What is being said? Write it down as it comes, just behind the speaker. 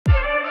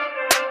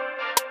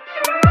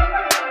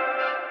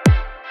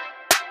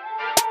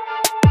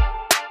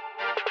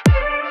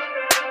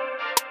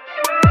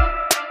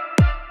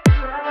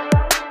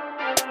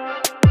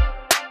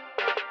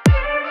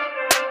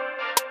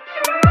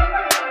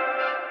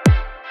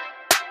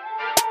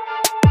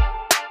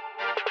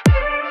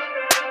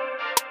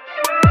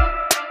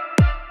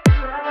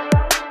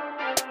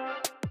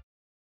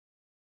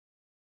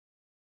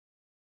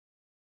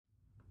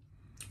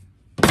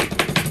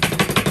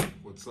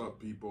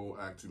people?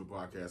 Act 2 the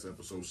podcast,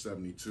 episode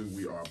 72.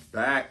 We are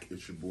back.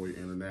 It's your boy,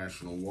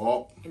 International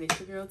Walk. And it's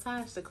your girl,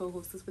 Tosh, the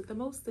co-hostess with the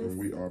mostest. And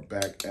we are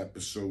back,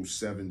 episode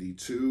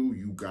 72.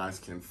 You guys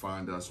can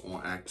find us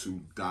on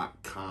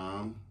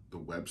act2.com, the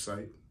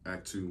website.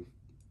 Act2,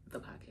 the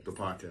podcast. The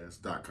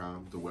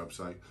podcast.com, the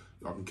website.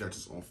 Y'all can catch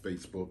us on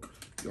Facebook.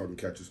 Y'all can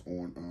catch us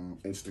on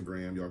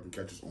Instagram. Y'all can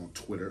catch us on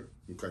Twitter.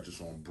 You can catch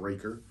us on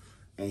Breaker,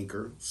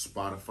 Anchor,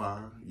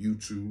 Spotify,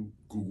 YouTube,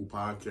 Google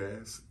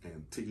Podcasts,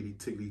 and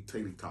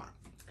TikTok.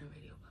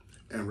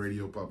 And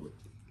Radio Public.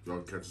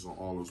 Y'all can catch us on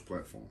all those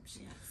platforms.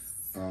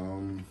 Yes.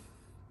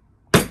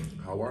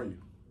 How are you?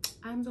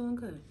 I'm doing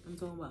good. I'm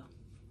doing well.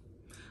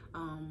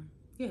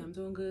 Yeah, I'm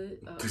doing good.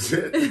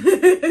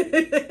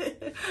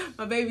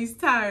 My baby's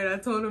tired. I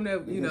told him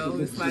that,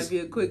 this might be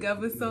a quick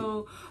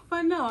episode.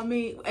 But no, I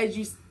mean,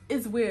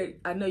 it's weird.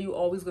 I know you're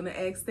always going to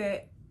ask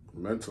that.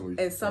 Mentally.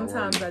 And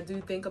sometimes I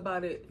do think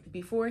about it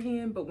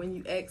beforehand, but when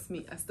you ask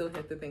me, I still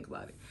have to think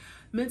about it.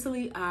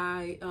 Mentally,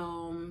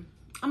 I'm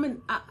a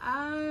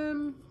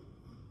 7.5.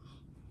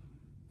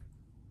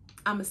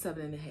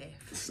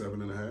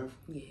 7.5?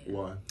 Yeah.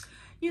 Why?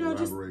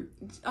 Elaborate.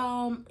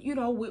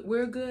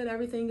 We're good.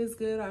 Everything is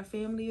good. Our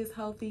family is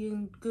healthy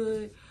and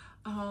good.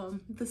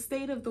 The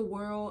state of the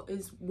world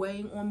is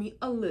weighing on me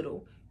a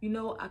little.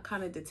 I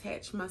kind of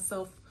detach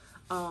myself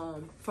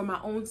for my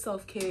own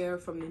self-care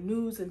from the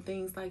news and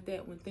things like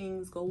that when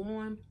things go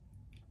on.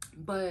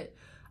 But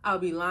I'll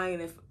be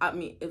lying if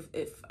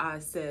I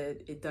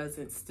said it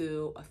doesn't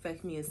still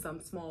affect me in some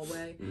small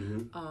way.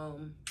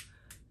 Mm-hmm.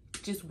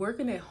 Just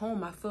working at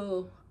home, I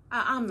feel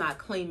I'm not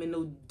claiming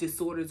no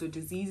disorders or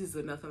diseases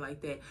or nothing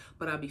like that,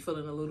 but I'll be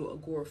feeling a little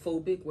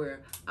agoraphobic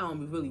where I don't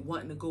be really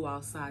wanting to go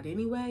outside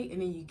anyway.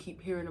 And then you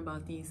keep hearing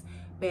about these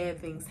bad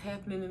things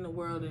happening in the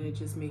world, and it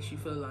just makes you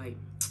feel like,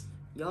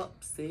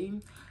 yup, see?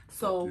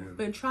 So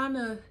been trying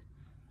to,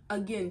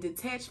 again,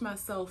 detach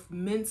myself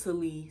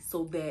mentally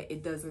so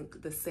that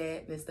the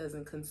sadness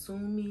doesn't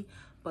consume me.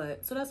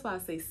 But so that's why I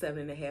say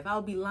 7.5.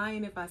 I'll be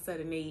lying if I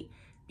said an 8,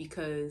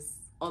 because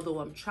although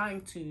I'm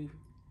trying to,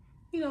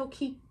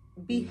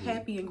 be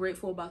happy and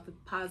grateful about the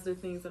positive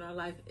things in our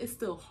life, it's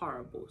still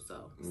horrible.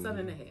 So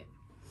 7.5.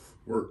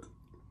 Work.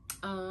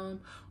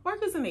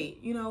 Work is an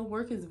 8.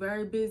 Work is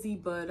very busy,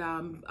 but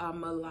I'm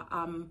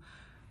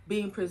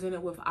being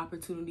presented with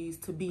opportunities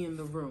to be in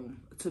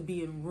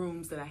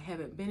rooms that I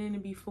haven't been in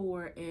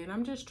before, and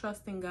I'm just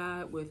trusting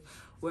God with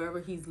wherever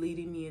He's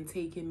leading me and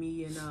taking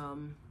me. And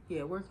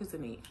work is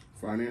an 8.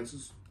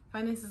 Finances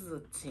is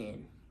a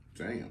 10.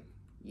 Damn.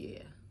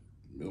 Yeah.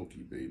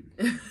 Milky baby.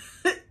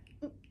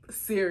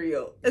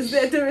 Cereal. Is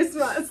that the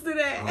response to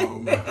that?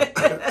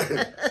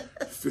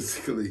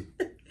 Physically.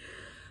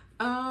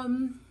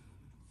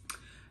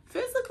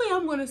 Physically,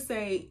 I'm gonna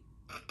say.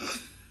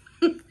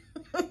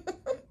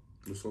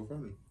 What's so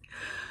funny?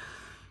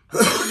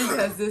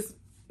 Because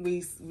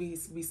we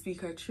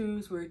speak our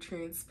truths. We're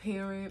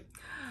transparent.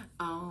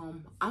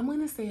 I'm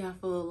gonna say I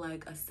feel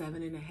like a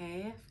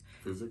 7.5.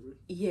 Physically?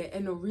 Yeah,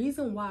 and the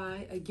reason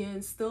why,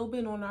 again, still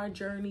been on our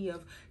journey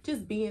of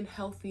just being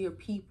healthier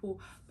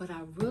people, but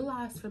I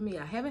realized for me,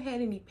 I haven't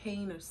had any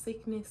pain or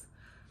sickness,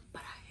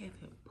 but I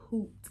haven't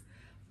pooped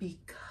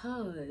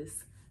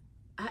because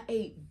I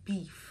ate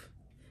beef.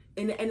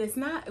 And it's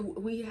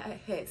not, we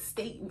had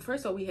steak.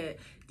 First of all, we had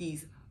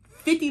these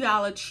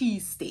 $50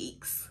 cheese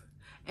steaks.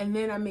 And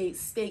then I made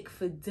steak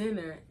for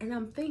dinner. And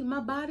I'm thinking, my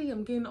body,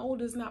 I'm getting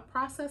older, is not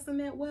processing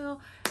that well.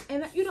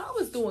 And, I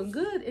was doing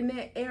good in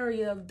that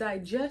area of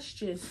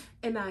digestion.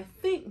 And I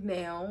think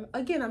now,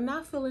 again, I'm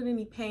not feeling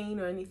any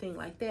pain or anything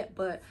like that.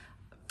 But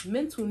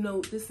mental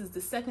note, this is the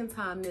second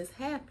time this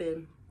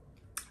happened.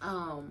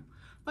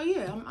 But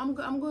yeah, I'm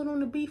good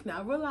on the beef now.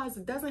 I realize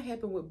it doesn't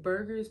happen with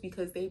burgers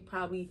because they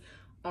probably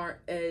aren't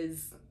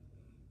as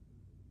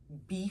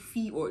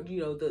beefy, or,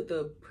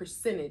 the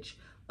percentage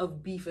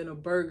of beef in a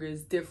burger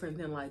is different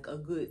than like a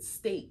good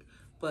steak.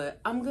 But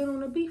I'm good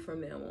on the beef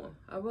from now on.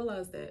 I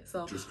realize that.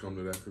 So just come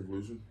to that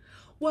conclusion?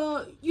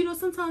 Well,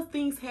 sometimes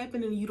things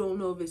happen and you don't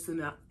know if it's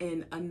an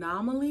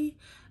anomaly.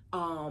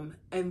 And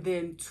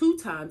then 2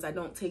 times I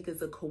don't take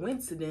as a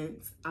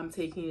coincidence. I'm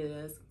taking it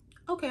as,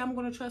 okay, I'm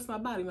going to trust my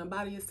body. My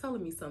body is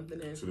telling me something.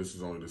 And so this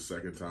is only the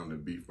second time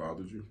that beef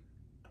bothered you?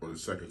 Or the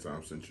second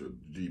time since your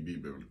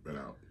GB been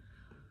out?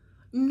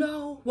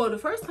 No. Well, the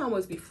first time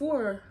was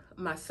before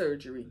my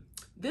surgery.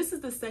 This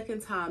is the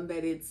second time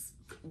that it's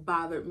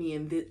bothered me,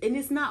 and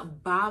it's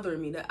not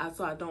bothering me,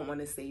 so I don't want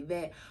to say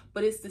that,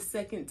 but it's the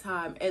second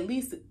time, at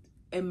least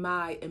in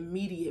my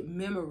immediate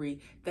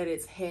memory, that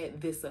it's had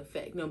this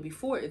effect. Now,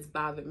 before, it's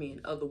bothered me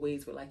in other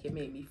ways where, like, it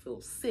made me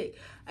feel sick,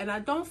 and I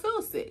don't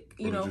feel sick,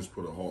 It just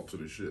put a halt to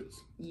the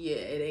shits. Yeah,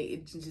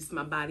 it's just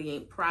my body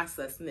ain't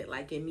processing it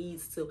like it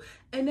needs to,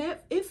 and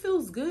that it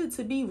feels good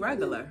to be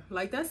regular.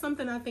 Like, that's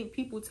something I think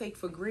people take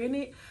for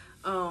granted.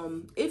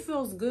 It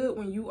feels good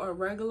when you are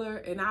regular,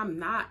 and I'm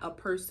not a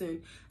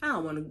person, I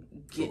don't want to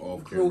get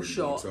gross.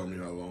 Tell me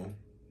how long?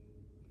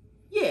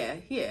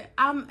 Yeah.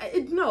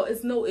 No,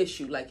 it's no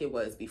issue like it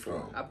was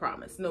before. I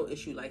promise. No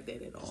issue like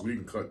that at all. We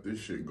can cut this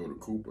shit and go to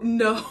Cooper.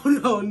 No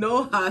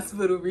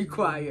hospital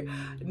required.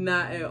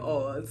 Not at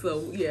all.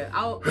 So yeah,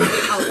 I'll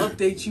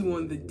update you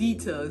on the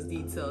details.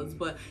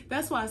 But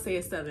that's why I say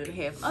a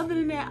 7.5. Other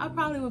than that, I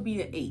probably would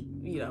be an 8,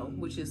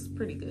 which is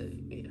pretty good.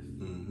 Yeah.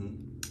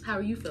 Mm-hmm. How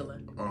are you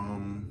feeling?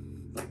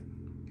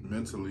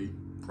 Mentally,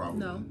 probably.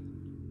 No.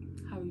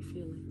 How are you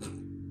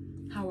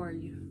feeling? How are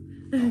you?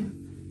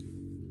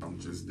 I'm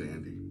just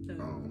dandy.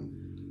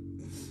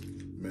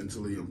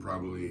 Mentally, I'm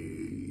probably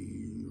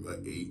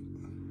an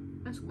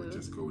 8. That's we'll good.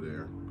 just go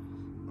there.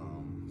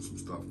 Some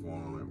stuff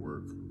going on at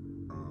work.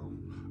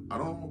 I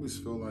don't always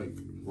feel like,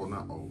 well,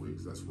 not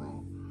always, that's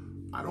wrong.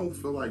 I don't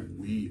feel like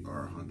we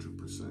are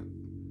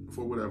 100%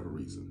 for whatever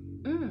reason.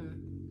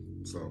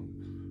 So,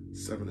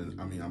 7,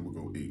 I'm gonna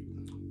go 8.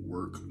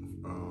 Work.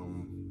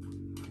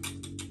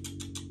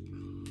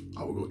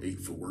 I would go 8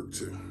 for work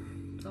too.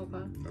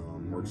 Okay.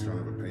 Work's kind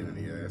of a pain in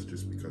the ass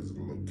just because of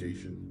the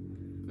location.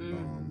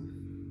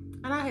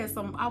 And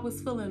I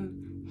was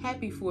feeling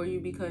happy for you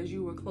because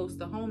you were close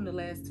to home the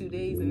last 2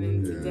 days, and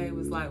then today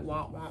was like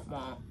womp womp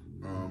womp.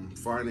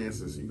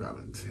 Finances, you got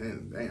a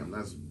 10. Damn,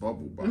 that's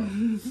bubble bow.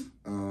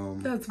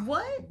 That's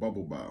what?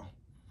 Bubble bow.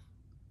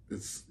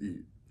 It's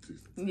you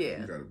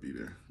gotta be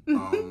there.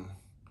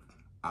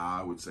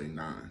 I would say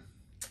 9.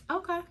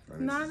 Okay,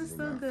 9 is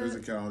still good.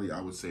 Physicality, I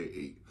would say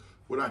 8.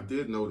 What I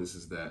did notice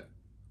is that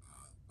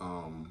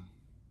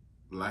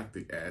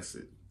lactic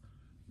acid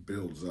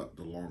builds up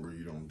the longer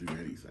you don't do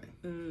anything.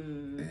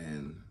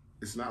 And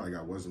it's not like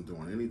I wasn't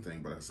doing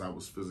anything, but as I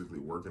was physically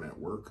working at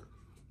work.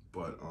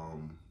 But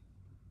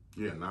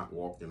not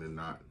walking and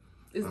not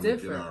it's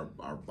different.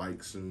 Get our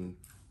bikes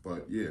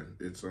but yeah,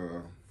 it's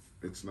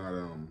not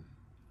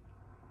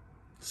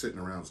sitting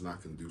around is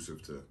not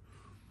conducive to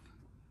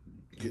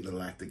getting the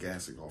lactic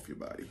acid off your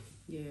body.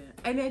 Yeah.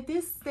 And at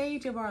this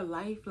stage of our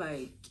life,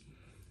 like,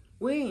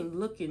 we ain't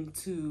looking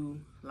to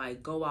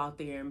like go out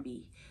there and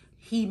be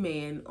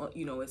He-Man,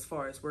 as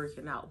far as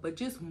working out, but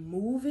just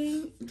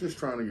moving. Just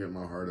trying to get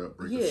my heart up,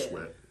 break a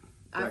sweat.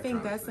 I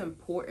think that's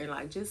important,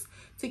 like just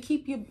to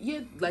keep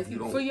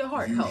for your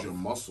heart use health. Your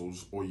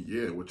muscles,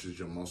 which is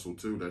your muscle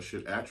too. That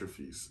shit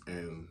atrophies,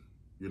 and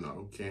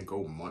can't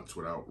go months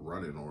without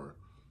running or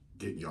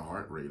getting your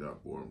heart rate up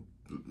or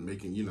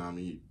making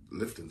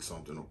lifting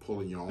something or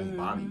pulling your own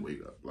body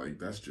weight up. Like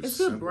that's just it's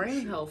good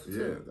brain health too.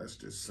 Yeah, that's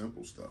just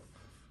simple stuff.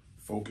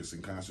 Focus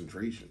and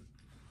concentration.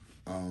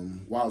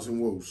 Wows and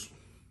woes.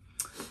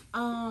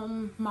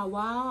 My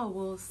wow, I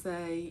will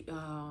say,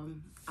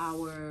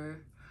 our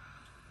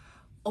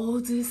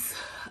oldest,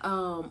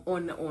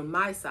 on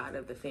my side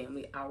of the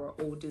family, our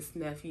oldest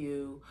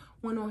nephew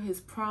went on his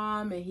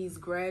prom and he's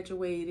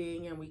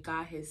graduating, and we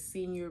got his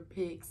senior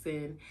pics,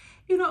 and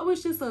it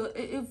was just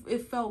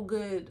it felt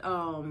good.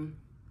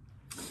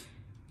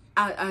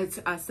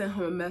 I sent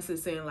him a message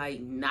saying, like,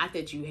 not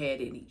that you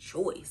had any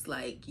choice,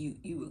 like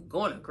you were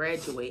going to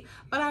graduate,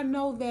 but I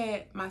know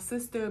that my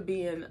sister,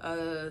 being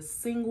a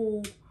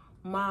single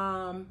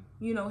mom,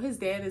 his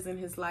dad is in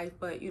his life,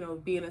 but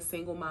being a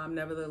single mom,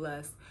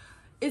 nevertheless,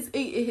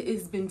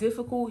 it's been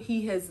difficult.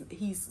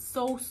 He's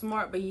so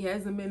smart, but he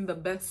hasn't been the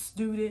best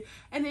student,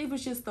 and it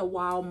was just a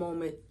wild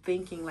moment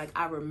thinking, like,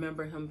 I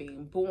remember him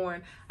being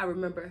born. I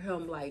remember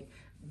him, like,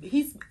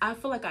 I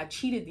feel like I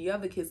cheated the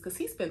other kids because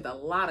he spent a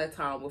lot of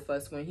time with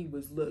us when he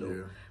was little.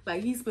 Yeah.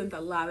 Like, he spent a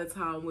lot of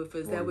time with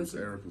us. That was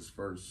Erica's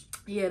first.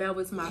 Yeah, that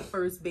was my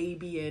first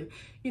baby,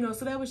 and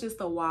so that was just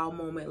a wild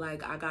moment.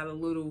 Like, I got a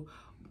little,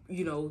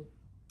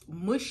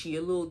 mushy,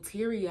 a little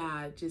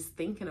teary-eyed just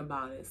thinking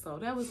about it. So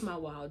that was my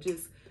wild.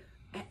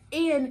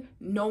 And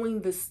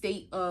knowing the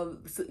state of,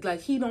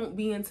 like, he don't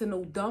be into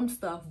no dumb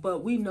stuff,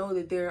 but we know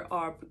that there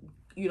are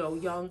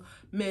young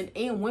men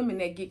and women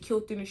that get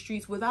killed in the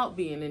streets without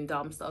being in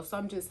dumb stuff. So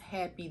I'm just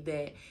happy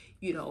that,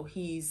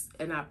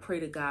 and I pray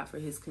to God for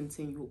his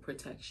continual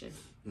protection.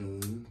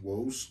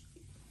 Woes?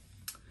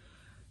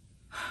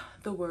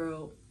 The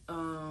world.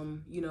 I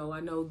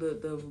know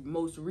the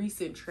most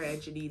recent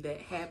tragedy that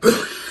happened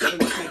in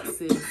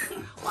Texas.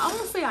 Well, I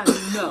won't say I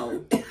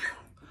know.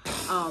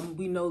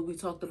 We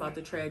talked about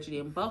the tragedy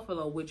in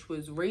Buffalo, which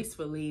was race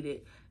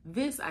related.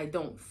 This, I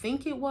don't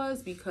think it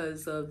was,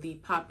 because of the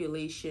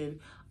population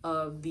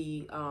of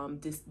the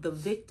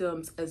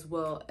victims as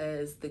well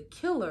as the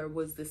killer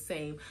was the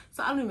same.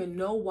 So I don't even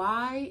know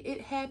why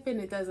it happened.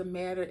 It doesn't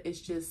matter. It's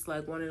just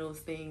like one of those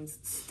things.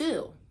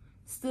 Still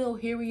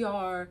here we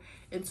are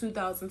in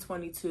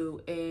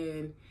 2022,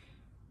 and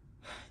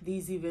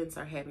these events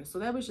are happening. So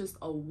that was just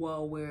a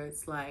whoa, where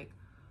it's like,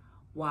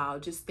 wow,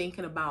 just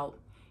thinking about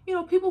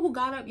people who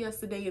got up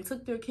yesterday and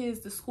took their kids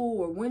to school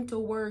or went to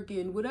work,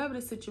 and whatever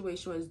the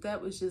situation was, that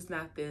was just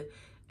not the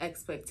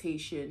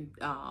expectation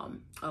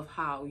of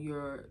how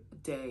your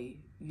day,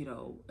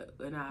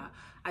 and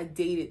I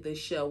dated the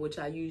show, which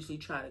I usually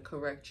try to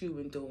correct you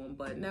in doing,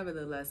 but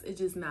nevertheless, it's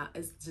just not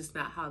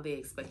how they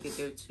expected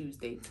their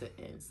Tuesday to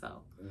end.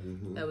 So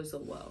that was a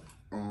wow.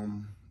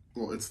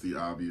 Well, it's the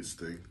obvious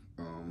thing.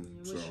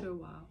 What's your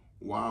wow?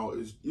 wow,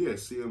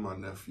 seeing my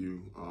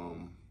nephew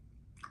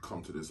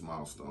come to this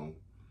milestone.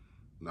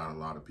 Not a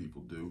lot of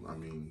people do. I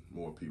mean,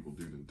 more people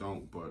do than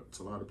don't, but it's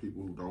a lot of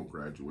people who don't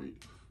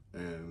graduate.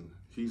 And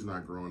he's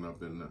not growing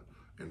up in the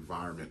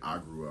environment I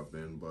grew up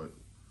in, but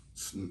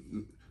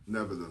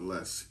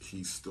nevertheless,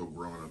 he's still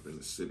growing up in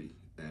the city.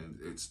 And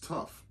it's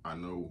tough. I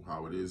know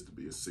how it is to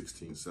be a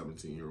 16,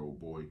 17-year-old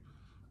boy.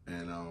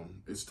 And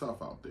it's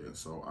tough out there.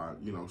 So,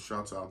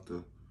 shouts out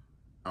to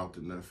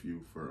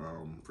nephew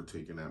for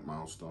taking that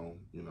milestone.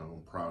 You know,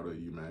 I'm proud of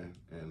you, man.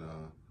 And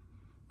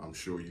I'm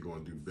sure you're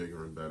going to do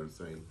bigger and better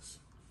things.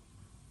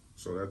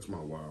 So that's my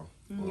wow.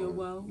 Your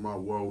woe? My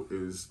woe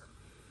is,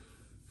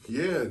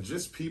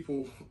 just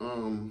people,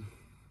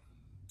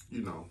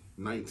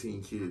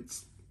 19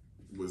 kids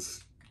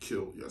was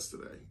killed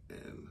yesterday.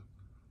 And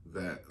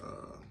that,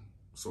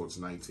 so it's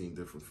 19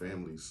 different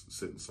families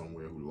sitting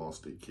somewhere who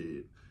lost their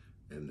kid.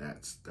 And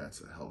that's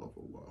a hell of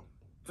a woe.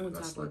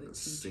 That's like a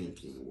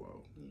sinking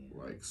woe.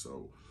 Yeah. Like,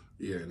 so,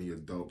 and the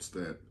adults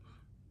that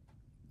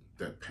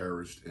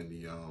perished in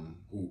the,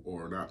 who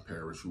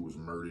was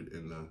murdered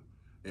in the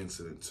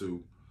incident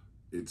too,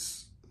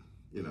 it's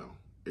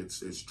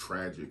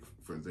tragic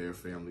for their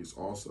families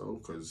also,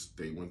 because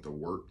they went to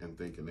work and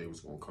thinking they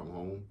was gonna come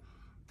home,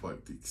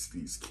 but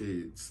these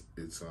kids,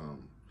 it's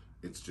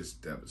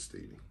just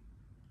devastating.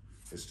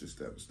 It's just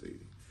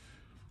devastating.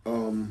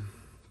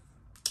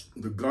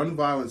 The Gun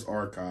Violence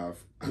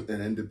Archive, an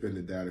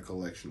independent data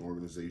collection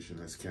organization,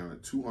 has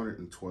counted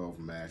 212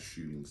 mass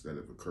shootings that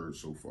have occurred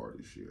so far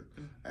this year,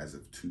 as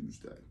of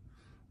Tuesday.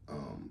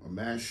 A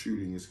mass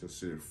shooting is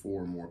considered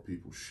 4 or more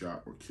people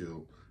shot or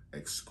killed,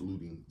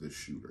 excluding the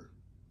shooter.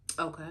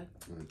 Okay.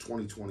 In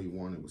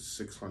 2021, it was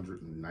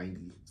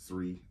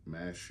 693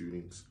 mass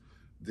shootings.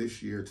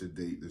 This year to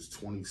date, there's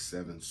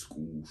 27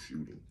 school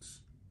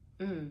shootings.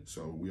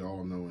 So we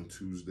all know on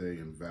Tuesday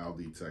in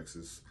Uvalde,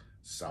 Texas,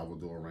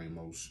 Salvador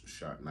Ramos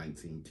shot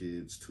 19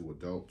 kids, 2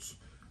 adults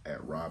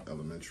at Robb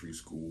Elementary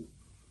School.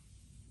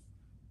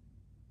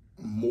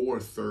 More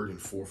 3rd and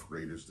 4th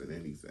graders than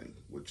anything,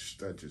 which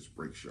that just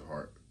breaks your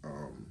heart.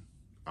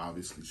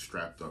 Obviously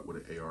strapped up with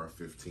an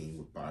AR-15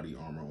 with body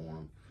armor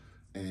on.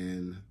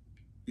 And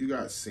you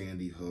got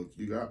Sandy Hook,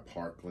 you got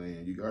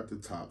Parkland, you got the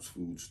Tops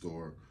food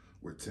store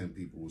where 10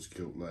 people was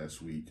killed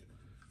last week.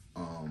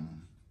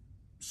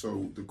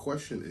 So the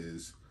question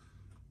is,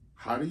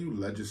 how do you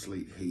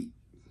legislate hate?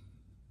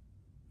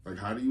 Like,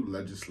 how do you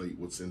legislate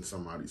what's in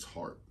somebody's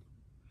heart?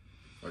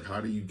 Like,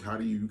 how do you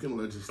can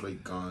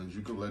legislate guns,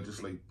 you can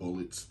legislate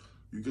bullets,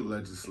 you can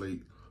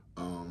legislate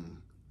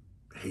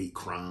hate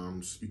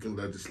crimes, you can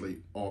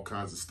legislate all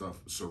kinds of stuff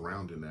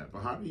surrounding that.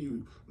 But how do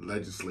you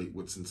legislate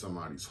what's in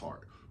somebody's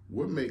heart?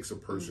 What makes a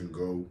person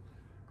go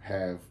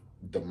have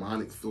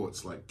demonic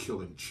thoughts like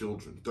killing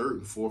children, 3rd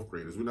and 4th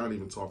graders? We're not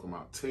even talking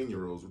about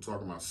 10-year-olds, we're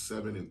talking about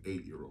 7 and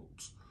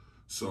 8-year-olds.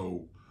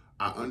 So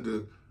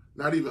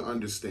not even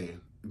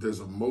understand.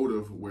 There's a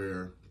motive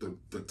where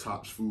the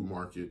Tops food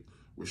market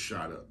was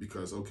shot up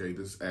because, okay,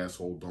 this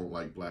asshole don't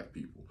like black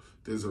people.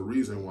 There's a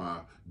reason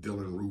why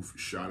Dylan Roof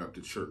shot up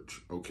the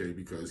church, okay,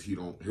 because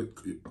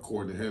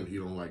according to him, he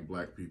don't like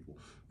black people.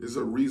 There's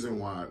a reason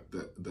why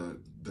the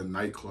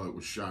nightclub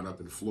was shot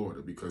up in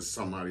Florida, because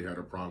somebody had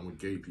a problem with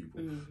gay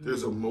people.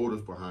 There's a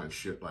motive behind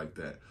shit like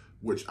that,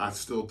 which I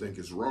still think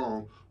is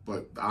wrong,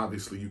 but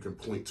obviously you can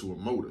point to a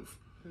motive.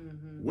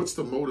 What's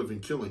the motive in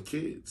killing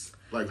kids?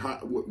 Like,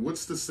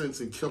 what's the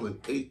sense in killing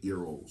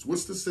 8-year-olds?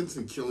 What's the sense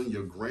in killing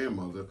your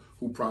grandmother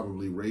who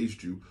probably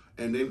raised you,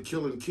 and then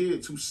killing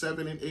kids who's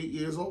 7 and 8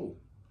 years old?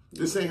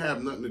 This ain't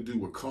have nothing to do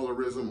with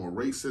colorism or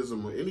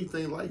racism or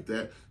anything like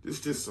that. This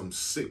just some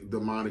sick,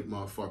 demonic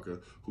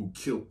motherfucker who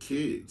killed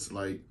kids.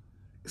 Like,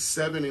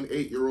 7 and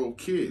 8-year-old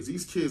kids.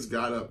 These kids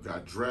got up,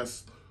 got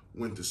dressed,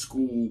 went to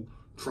school,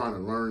 trying to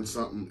learn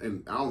something,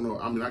 and I don't know.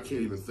 I mean, I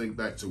can't even think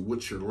back to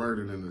what you're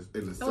learning in the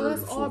 3rd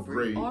and 4th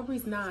grade.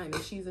 Aubrey's 9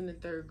 and she's in the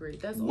 3rd grade.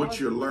 That's what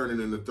you're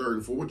learning in the 3rd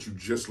and 4th. What you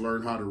just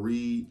learned how to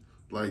read.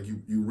 Like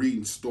you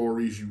reading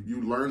stories,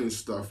 you learning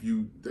stuff.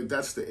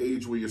 That's the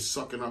age where you're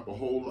sucking up a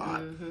whole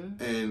lot.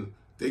 And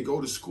they go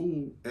to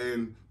school,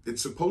 and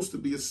it's supposed to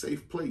be a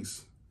safe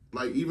place.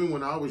 Like, even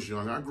when I was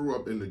young, I grew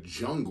up in the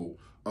jungle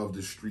of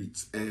the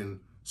streets, and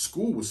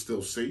school was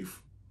still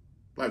safe.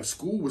 Like,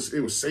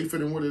 it was safer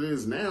than what it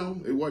is now.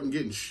 It wasn't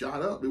getting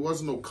shot up. It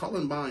wasn't no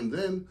Columbine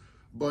then.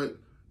 But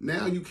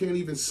now you can't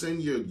even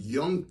send your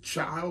young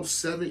child,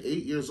 7,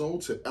 8 years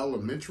old, to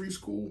elementary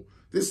school.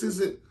 This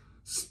isn't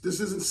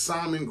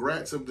Simon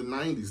Gratz of the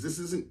 90s. This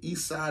isn't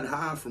East Side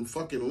High from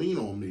fucking Lean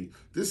On Me.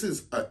 This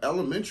is an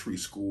elementary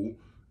school,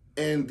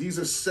 and these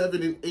are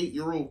 7 and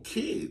 8-year-old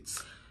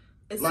kids.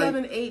 It's like,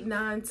 7, 8,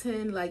 9,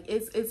 10. Like,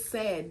 it's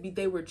sad.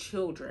 They were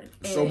children.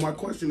 So my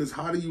question is,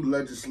 how do you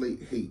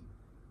legislate hate?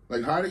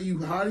 Like, how do you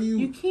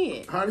you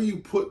can't. How do you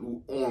put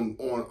on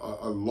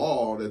a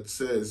law that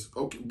says,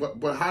 okay,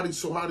 but how do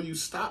you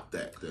stop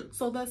that then?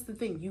 So that's the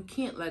thing. You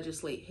can't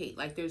legislate hate.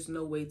 Like, there's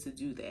no way to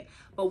do that.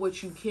 But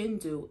what you can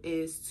do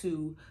is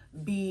to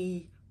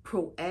be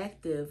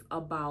proactive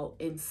about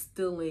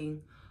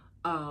instilling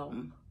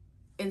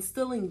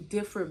instilling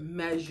different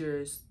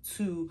measures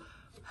to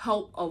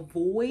help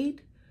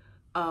avoid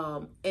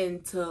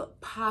and to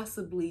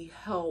possibly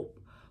help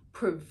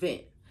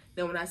prevent.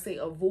 Now, when I say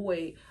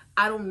avoid,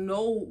 I don't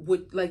know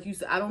what, like you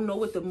said, I don't know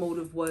what the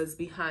motive was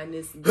behind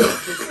this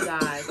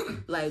guy,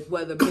 like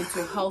whether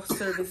mental health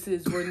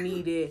services were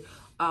needed.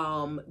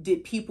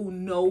 Did people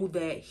know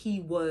that he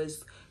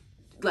was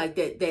like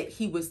that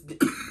he was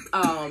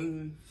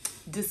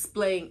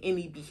displaying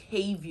any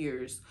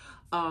behaviors,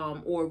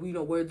 or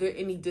were there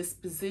any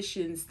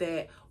dispositions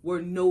that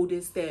were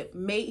noticed that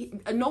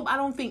I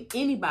don't think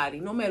anybody,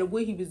 no matter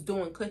what he was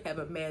doing, could have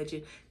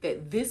imagined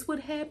that this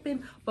would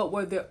happen. But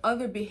were there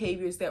other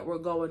behaviors that were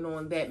going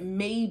on that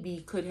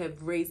maybe could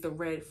have raised a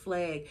red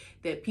flag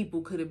that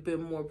people could have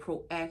been more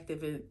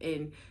proactive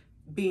in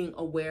being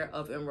aware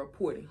of and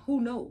reporting?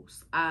 Who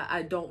knows?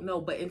 I don't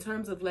know. But in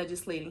terms of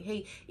legislating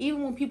hate,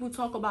 even when people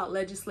talk about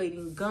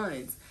legislating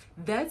guns,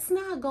 that's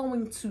not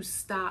going to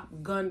stop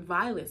gun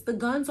violence. The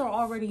guns are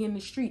already in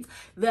the streets.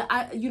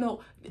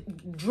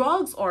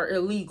 Drugs are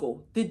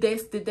illegal. Did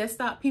that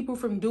stop people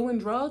from doing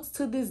drugs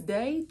to this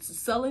day,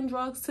 selling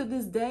drugs to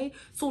this day?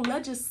 So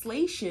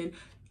legislation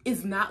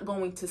is not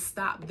going to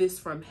stop this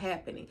from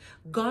happening.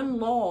 Gun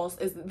laws,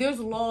 there's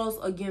laws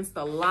against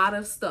a lot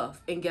of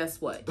stuff, and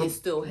guess what? It's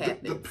still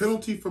happening. The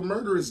penalty for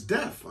murder is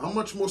death. How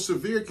much more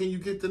severe can you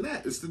get than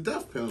that? It's the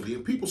dehave penalty,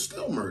 and people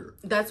still murder.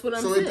 That's what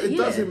I'm saying. So it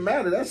doesn't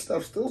matter. That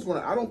stuff still's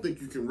going to... I don't think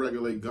you can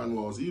regulate gun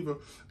laws either,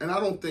 and I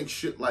don't think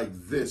shit like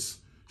this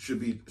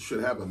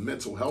should have a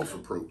mental health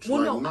approach.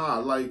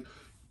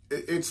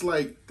 It's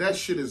like that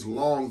shit is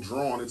long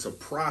drawn. It's a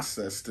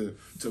process to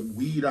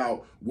weed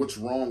out what's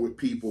wrong with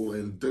people.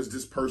 And does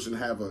this person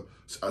have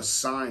a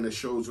sign that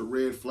shows a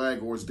red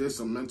flag, or is this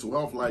a mental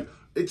health? Like,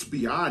 it's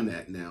beyond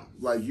that now.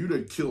 Like, you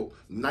done killed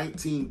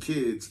 19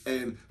 kids,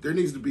 and there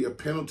needs to be a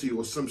penalty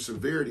or some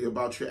severity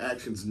about your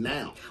actions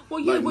now.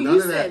 Well, yeah, when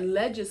you said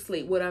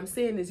legislate, what I'm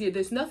saying is,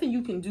 there's nothing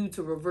you can do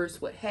to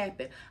reverse what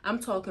happened. I'm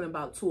talking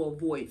about to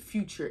avoid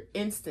future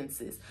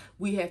instances.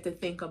 We have to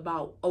think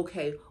about,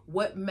 okay,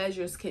 what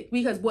measures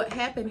because what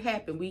happened.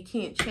 We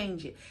can't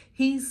change it.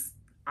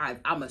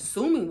 I'm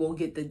assuming we'll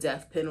get the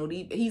death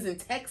penalty. He's in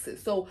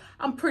Texas, so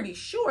I'm pretty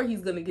sure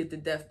he's going to get the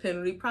death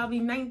penalty, probably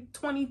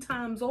 20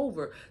 times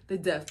over the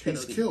death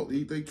penalty. He's killed.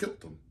 They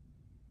killed him.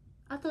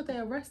 I thought they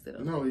arrested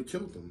him. No, they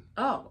killed him.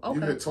 Oh, okay.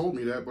 You had told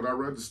me that, but I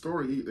read the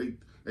story.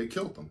 They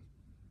killed him.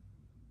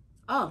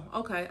 Oh,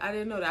 okay. I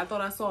didn't know that. I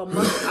thought I saw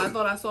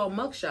a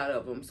mugshot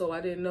of him, so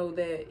I didn't know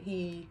that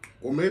he...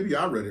 Or maybe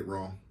I read it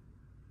wrong.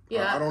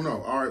 Yeah, I don't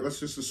know. All right,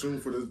 let's just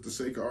assume for the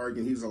sake of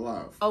arguing he's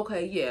alive.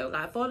 Okay, yeah.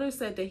 I thought it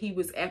said that he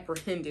was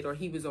apprehended or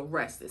he was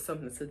arrested,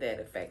 something to that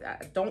effect.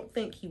 I don't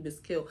think he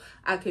was killed.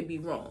 I could be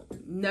wrong.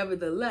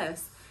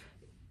 Nevertheless,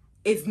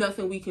 it's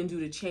nothing we can do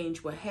to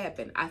change what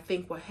happened. I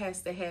think what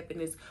has to happen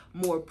is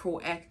more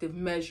proactive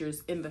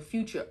measures in the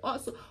future.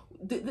 Also,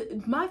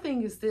 my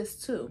thing is this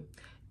too.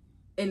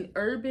 In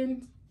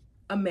urban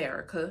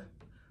America,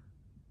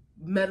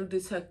 metal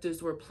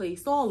detectors were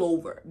placed all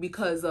over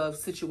because of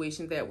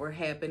situations that were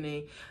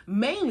happening.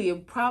 Mainly,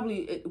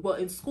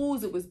 in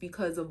schools it was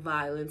because of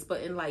violence,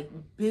 but in like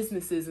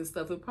businesses and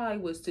stuff, it probably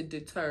was to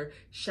deter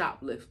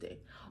shoplifting.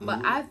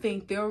 But I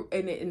think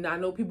and I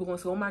know people are going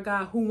to say, oh my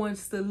God, who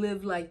wants to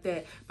live like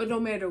that? But no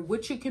matter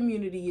what your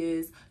community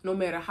is, no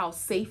matter how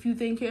safe you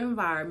think your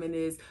environment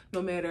is,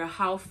 no matter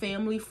how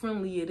family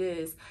friendly it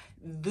is,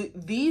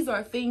 these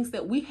are things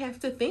that we have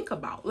to think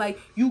about. Like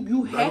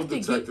you have to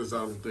detectors, I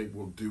don't think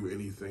will do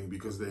anything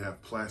because they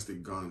have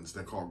plastic guns.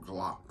 They're called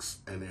Glocks,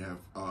 and they have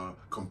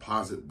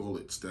composite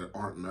bullets that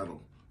aren't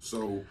metal.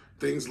 So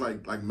things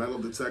like metal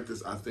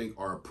detectors, I think,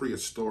 are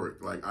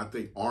prehistoric. Like, I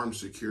think armed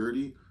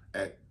security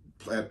at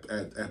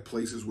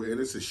places where,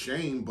 and it's a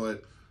shame,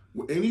 but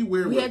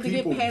anywhere where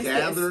people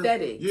gather,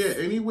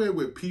 anywhere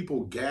where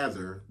people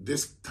gather,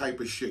 this type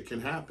of shit can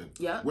happen.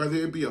 Yeah. Whether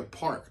it be a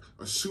park,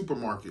 a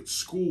supermarket,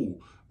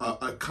 school,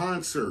 a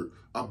concert,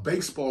 a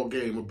baseball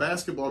game, a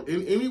basketball,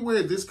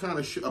 anywhere this kind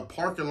of shit, a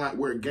parking lot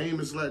where a game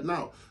is letting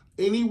out,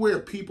 anywhere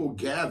people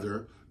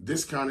gather,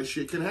 this kind of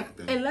shit can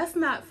happen. And let's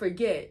not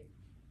forget,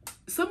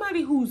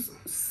 somebody who's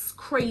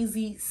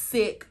crazy,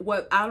 sick,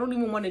 I don't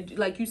even want to,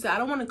 like you said, I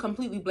don't want to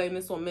completely blame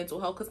this on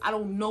mental health because I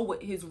don't know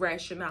what his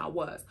rationale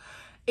was.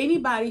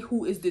 Anybody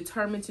who is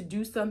determined to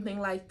do something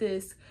like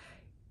this,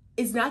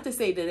 it's not to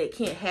say that it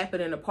can't happen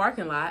in a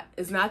parking lot.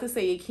 It's not to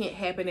say it can't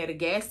happen at a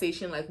gas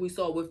station like we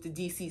saw with the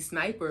DC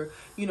sniper,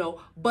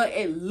 but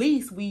at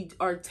least we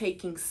are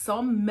taking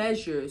some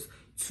measures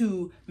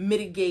to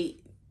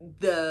mitigate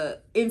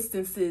the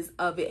instances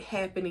of it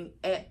happening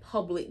at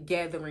public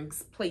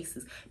gatherings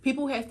places.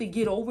 People have to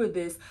get over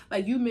this.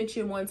 Like you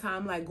mentioned one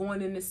time, like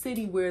going in the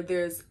city where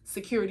there's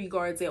security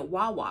guards at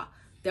Wawa.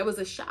 That was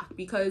a shock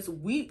because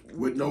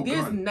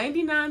there's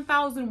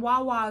 99,000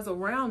 Wawas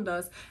around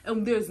us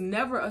and there's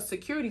never a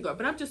security guard.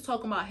 But I'm just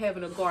talking about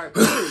having a guard,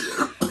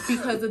 period,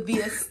 because of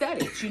the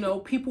aesthetics.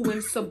 People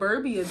in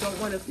suburbia don't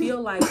want to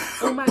feel like,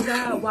 oh my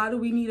God, why do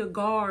we need a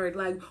guard?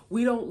 Like,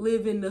 we don't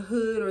live in the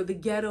hood or the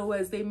ghetto,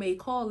 as they may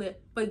call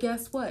it. But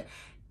guess what?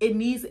 in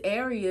these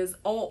areas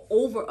all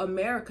over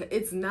America.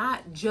 It's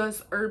not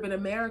just urban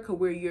America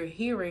where you're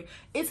hearing.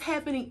 It's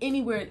happening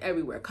anywhere and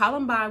everywhere.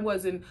 Columbine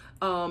was in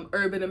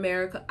urban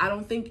America. I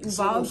don't think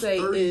Uvalde is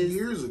 30 is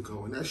years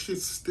ago, and that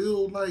shit's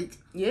still like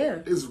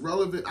is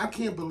relevant. I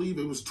can't believe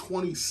it was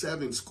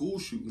 27 school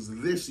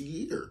shootings this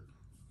year.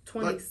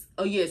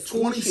 27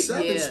 school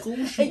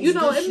shootings. And,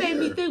 it made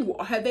me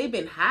think: have they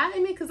been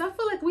hiding it? Because I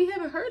feel like we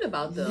haven't heard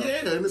about them.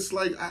 Yeah, and it's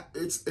like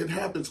it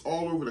happens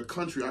all over the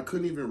country. I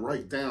couldn't even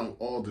write down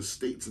all the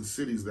states and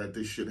cities that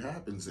this shit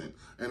happens in,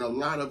 and a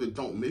lot of it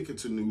don't make it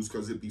to news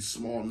because it be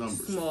small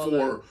numbers.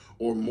 Smaller. 4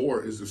 or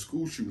more is the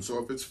school shooting. So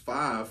if it's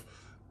 5,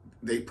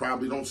 they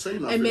probably don't say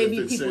nothing. And maybe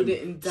if it's people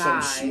didn't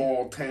die. Some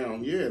small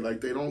town, like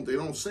they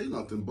don't say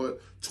nothing.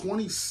 But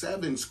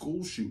 27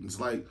 school shootings,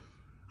 like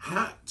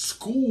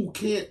school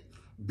can't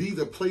be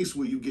the place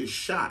where you get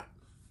shot.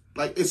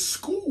 Like, it's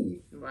school.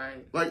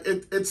 Right. Like,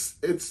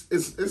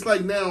 it's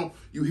like now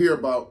you hear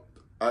about,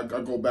 I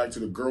go back to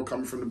the girl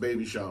coming from the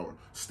baby shower,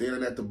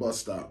 standing at the bus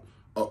stop,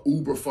 a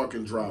Uber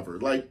fucking driver.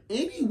 Like,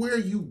 anywhere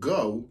you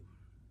go,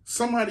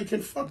 somebody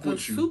can fuck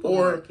with you.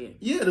 Supermarket.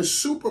 Or, the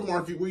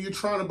supermarket where you're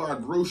trying to buy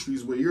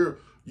groceries, where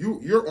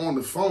you're on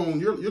the phone,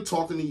 you're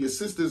talking to your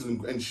sisters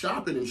and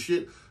shopping and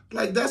shit.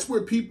 Like, that's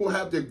where people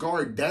have their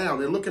guard down.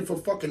 They're looking for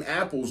fucking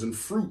apples and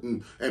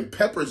fruit and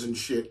peppers and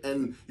shit.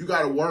 And you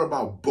got to worry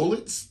about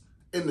bullets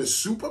in the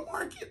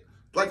supermarket?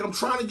 Like, I'm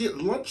trying to get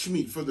lunch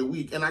meat for the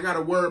week, and I got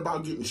to worry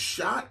about getting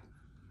shot?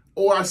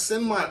 Or I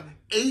send my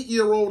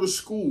 8-year-old to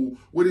school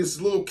with his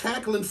little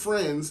cackling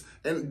friends,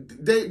 and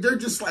they're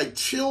just like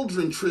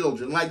children,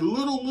 like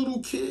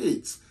little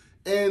kids.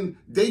 And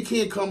they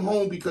can't come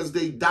home because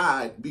they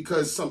died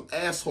because some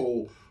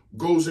asshole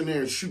goes in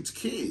there and shoots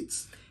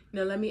kids.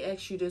 Now, let me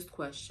ask you this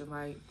question,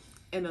 right?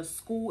 In a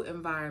school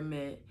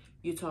environment,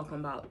 you're talking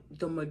about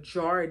the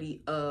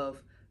majority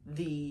of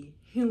the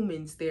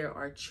humans there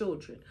are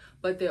children,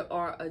 but there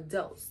are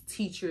adults,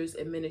 teachers,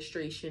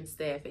 administration,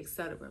 staff,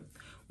 etc.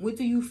 What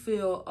do you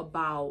feel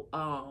about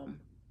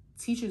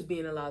teachers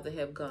being allowed to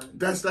have guns?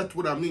 That's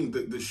what I mean.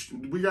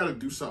 We got to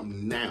do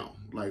something now.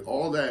 Like,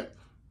 all that.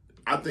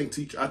 I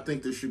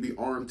think there should be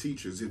armed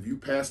teachers. If you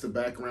pass the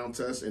background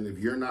test, and if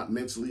you're not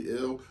mentally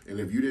ill, and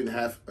if you didn't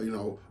have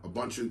a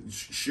bunch of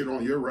shit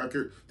on your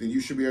record, then you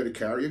should be able to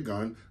carry a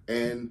gun.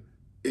 And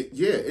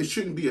it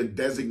shouldn't be a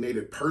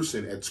designated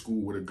person at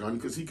school with a gun,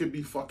 because he could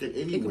be fucking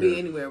anywhere. It could be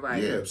anywhere,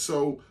 right? Yeah.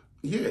 So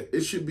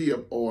it should be a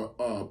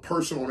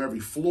person on every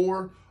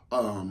floor.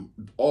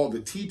 All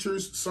the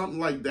teachers, something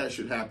like that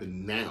should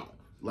happen now.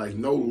 Like,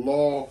 no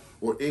law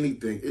or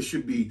anything. It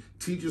should be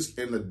teachers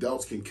and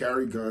adults can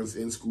carry guns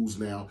in schools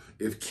now.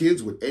 If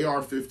kids with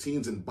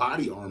AR-15s and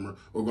body armor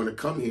are going to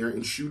come here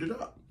and shoot it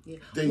up,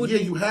 then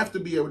you have to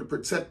be able to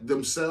protect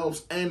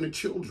themselves and the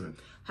children.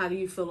 How do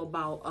you feel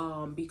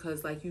about,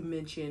 because like you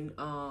mentioned,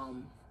 I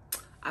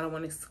don't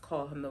want to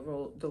call him the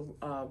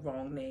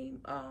wrong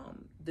name,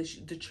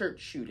 the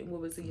church shooting.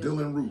 What was it?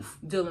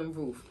 Dylan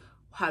Roof.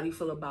 How do you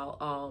feel about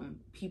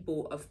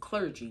people of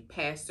clergy,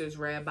 pastors,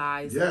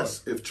 rabbis?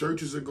 Yes, if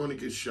churches are going to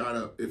get shot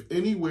up, if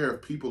anywhere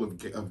people of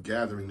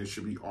gathering, there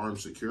should be armed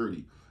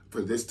security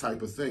for this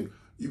type of thing.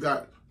 You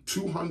got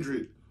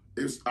 200,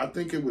 I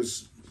think it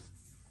was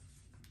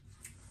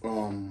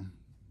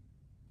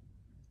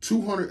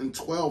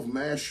 212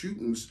 mass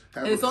shootings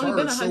have occurred so far.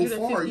 It's only been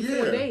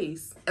 154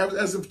 days.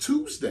 As of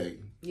Tuesday.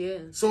 Yeah.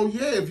 So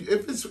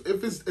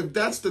if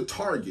that's the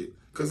target,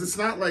 because it's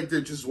not like they're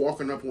just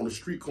walking up on a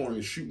street corner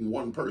and shooting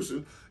one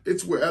person.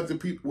 It's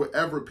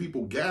wherever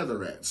people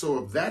gather at.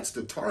 So if that's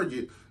the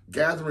target,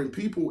 gathering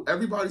people,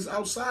 everybody's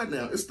outside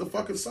now. It's the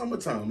fucking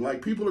summertime.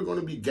 Like, people are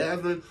going to be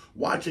gathering,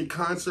 watching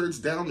concerts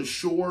down the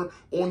shore,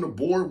 on the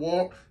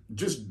boardwalk,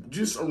 just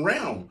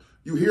around.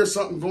 You hear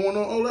something going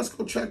on, oh, let's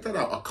go check that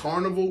out. A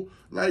carnival,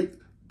 like,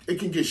 it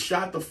can get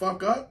shot the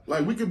fuck up.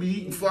 Like, we could be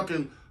eating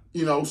fucking,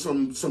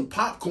 some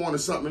popcorn or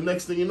something, and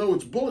next thing you know,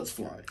 it's bullets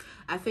flying.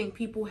 I think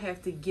people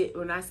have to get,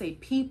 when I say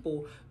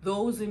people,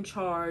 those in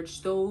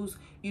charge, those,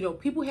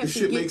 people have this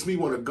shit makes me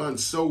want a gun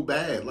so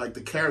bad, like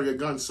to carry a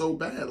gun so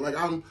bad. Like,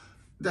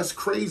 that's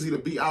crazy to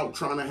be out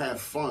trying to have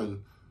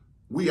fun.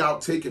 We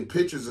out taking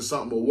pictures or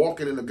something, or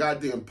walking in the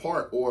goddamn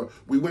park, or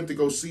we went to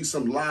go see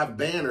some live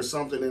band or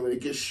something, and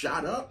it gets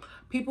shot up.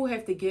 People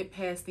have to get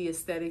past the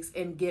aesthetics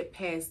and get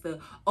past it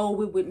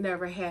would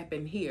never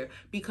happen here.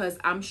 Because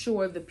I'm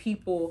sure the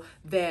people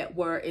that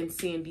were in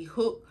Sandy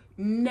Hook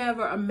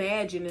never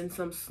imagined in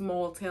some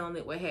small town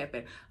it would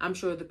happen. I'm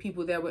sure the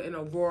people that were in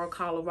Aurora,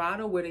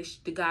 Colorado, where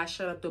the guy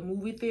shut up the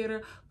movie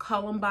theater,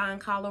 Columbine,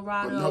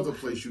 Colorado. Another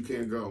place you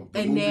can't go.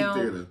 The and movie now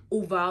theater.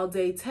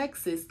 Uvalde,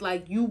 Texas.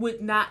 Like, you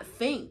would not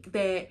think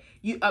that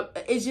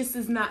it just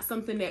is not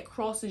something that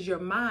crosses your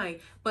mind.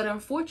 But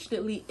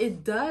unfortunately,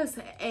 it does.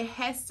 It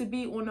has to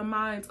be on the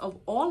minds of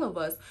all of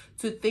us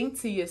to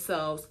think to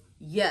yourselves,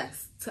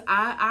 yes,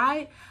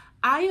 I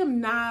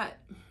am not,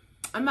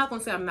 I'm not going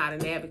to say I'm not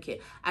an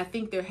advocate. I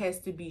think there has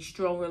to be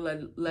stronger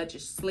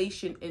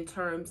legislation in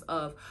terms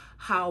of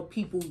how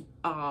people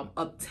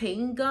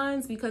obtain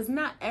guns, because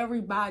not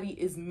everybody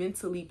is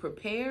mentally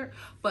prepared.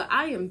 But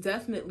I am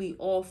definitely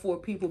all for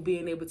people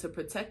being able to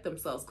protect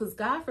themselves, because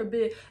God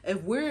forbid,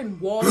 if we're in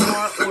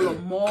Walmart or a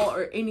mall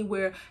or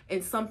anywhere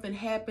and something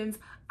happens,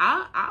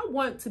 I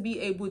want to be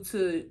able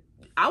to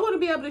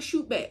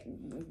shoot back,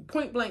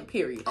 point blank,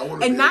 period.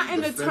 And not in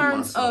the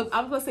terms of,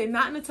 I was going to say,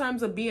 not in the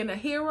terms of being a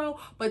hero,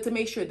 but to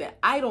make sure that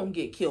I don't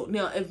get killed.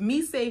 Now, if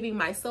me saving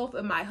myself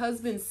and my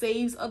husband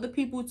saves other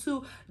people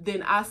too,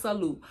 then I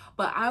salute.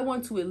 But I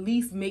want to at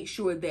least make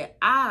sure that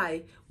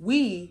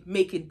we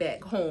make it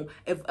back home.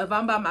 If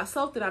I'm by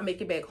myself, then I make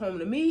it back home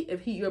to me.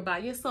 If you're by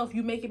yourself,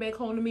 you make it back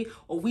home to me,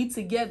 or we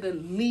together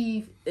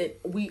leave and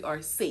we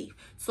are safe.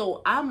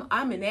 So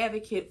I'm an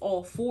advocate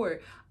all for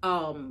it,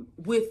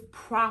 with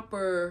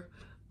proper,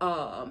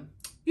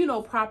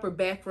 proper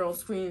background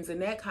screens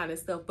and that kind of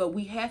stuff. But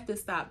we have to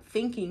stop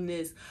thinking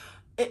this.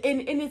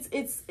 And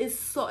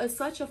it's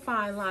such a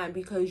fine line,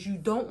 because you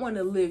don't want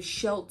to live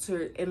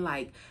sheltered and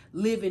like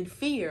live in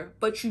fear,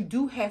 but you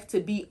do have to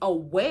be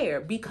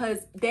aware, because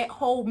that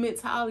whole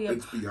mentality of,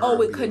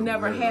 it could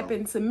never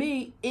happen to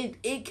me,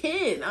 it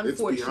can,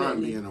 unfortunately. It's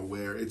beyond being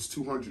aware. It's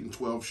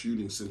 212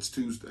 shootings since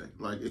Tuesday.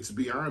 Like, it's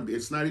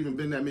not even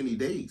been that many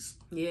days.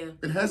 Yeah.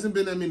 It hasn't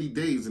been that many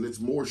days, and it's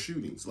more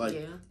shootings. Like,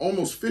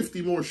 almost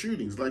 50 more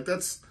shootings. Like,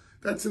 that's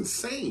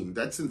insane.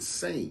 That's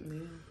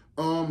insane.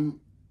 Yeah.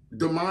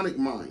 Demonic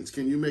minds.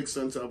 Can you make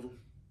sense of them?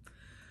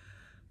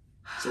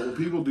 So when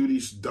people do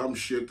these dumb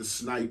shit, the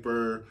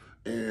sniper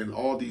and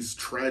all these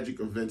tragic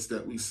events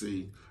that we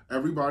see,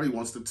 everybody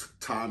wants to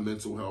tie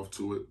mental health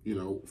to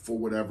it, for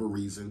whatever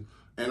reason.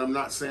 And I'm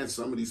not saying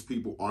some of these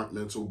people aren't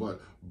mental, but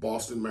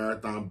Boston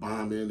Marathon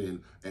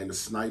bombing and the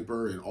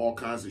sniper and all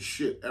kinds of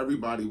shit,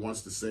 everybody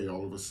wants to say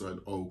all of a sudden,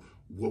 oh,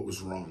 what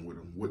was wrong with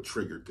them? What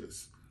triggered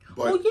this?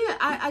 But,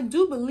 I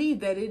do believe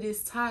that it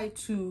is tied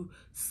to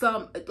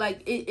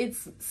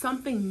it's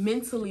something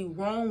mentally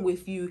wrong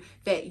with you,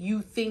 that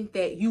you think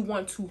that you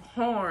want to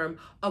harm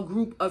a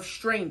group of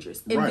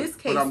strangers. In this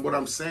case, but what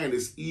I'm saying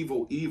is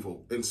evil.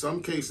 In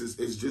some cases,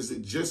 it's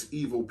just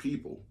evil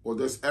people. Or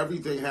does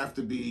everything have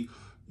to be,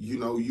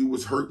 you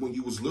was hurt when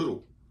you was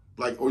little?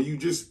 Like, or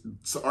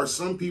are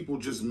some people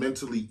just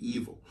mentally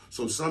evil?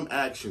 So some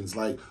actions,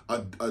 like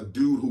a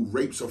dude who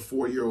rapes a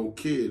 4-year-old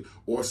kid,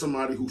 or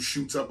somebody who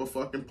shoots up a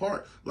fucking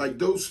park, like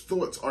those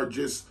thoughts are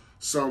just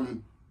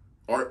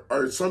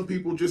are some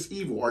people just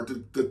evil? Are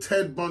the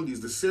Ted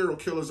Bundys, the serial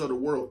killers of the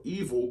world,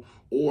 evil?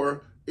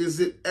 Or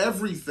is it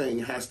everything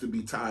has to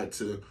be tied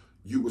to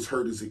you was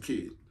hurt as a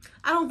kid?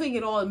 I don't think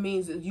it all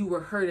means that you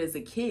were hurt as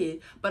a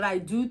kid, but I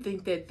do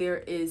think that there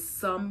is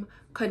some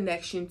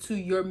connection to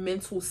your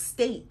mental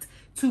state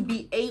to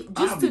be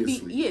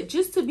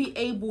just to be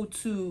able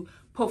to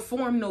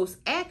perform those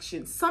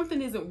actions.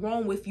 Something isn't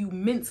wrong with you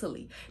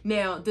mentally.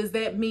 Now, does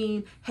that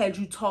mean had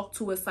you talked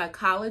to a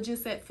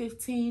psychologist at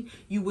 15,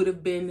 you would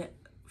have been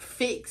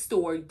fixed,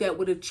 or that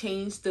would have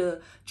changed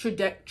the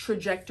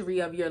trajectory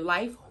of your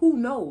life? Who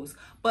knows?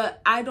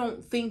 But I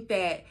don't think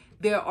that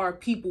there are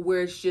people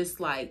where it's just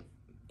like,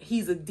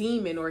 he's a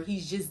demon, or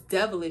he's just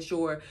devilish,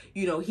 or,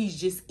 he's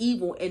just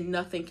evil and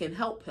nothing can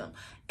help him.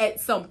 At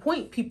some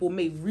point, people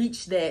may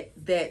reach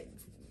that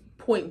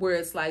point where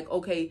it's like,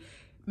 okay,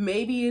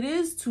 maybe it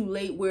is too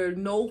late, where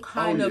no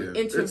kind of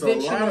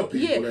intervention,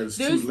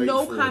 there's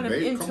no kind of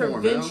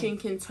intervention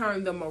can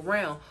turn them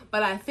around.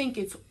 But I think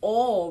it's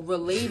all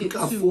related. You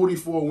got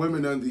 44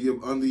 women under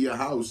your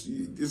house.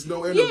 There's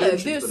no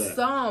intervention for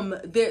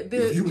that.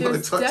 If you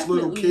want to touch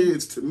little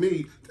kids, to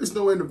me, there's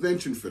no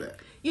intervention for that.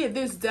 Yeah,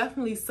 there's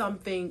definitely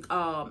something,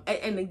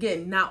 and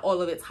again, not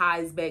all of it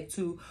ties back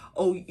to,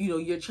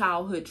 your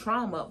childhood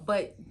trauma,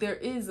 but there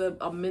is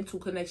a mental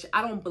connection.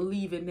 I don't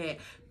believe in that,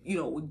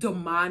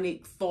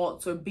 demonic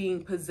thoughts or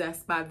being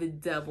possessed by the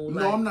devil.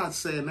 No, I'm not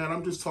saying that.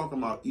 I'm just talking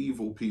about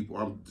evil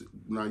people.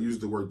 When I use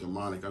the word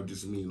demonic, I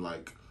just mean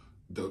like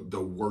the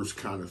worst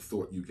kind of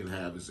thought you can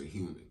have as a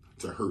human,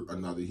 to hurt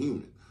another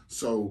human.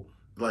 So,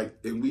 like,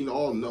 and we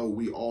all know,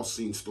 we all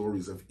seen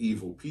stories of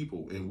evil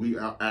people, and we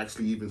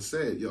actually even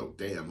said, yo,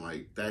 damn,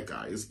 like, that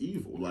guy is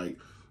evil. Like,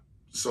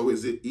 so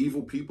is it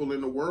evil people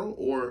in the world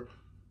or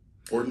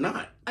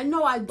not? I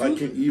know I do. Like,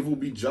 can evil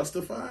be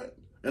justified?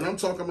 And I'm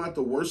talking about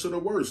the worst of the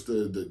worst,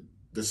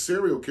 the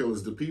serial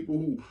killers, the people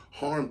who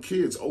harm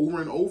kids over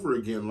and over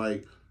again.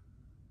 Like,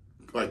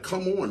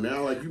 come on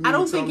now. Like, I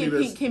don't think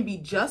it can be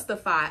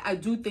justified. I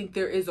do think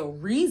there is a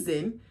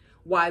reason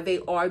why they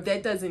are.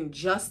 That doesn't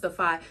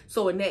justify.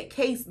 So in that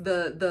case,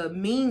 the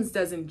means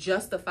doesn't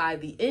justify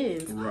the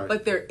ends, right.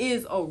 But there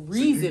is a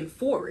reason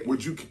for it.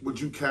 Would you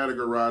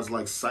categorize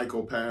like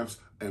psychopaths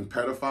and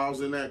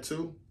pedophiles in that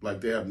too?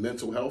 Like, they have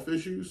mental health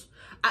issues?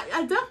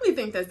 I definitely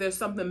think that there's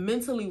something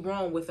mentally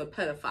wrong with a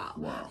pedophile.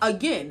 Wow.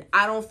 Again,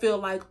 I don't feel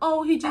like,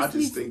 I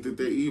just think that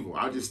they're evil.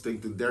 I just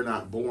think that they're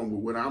not born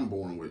with what I'm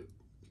born with.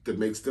 that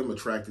makes them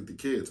attracted to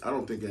kids. I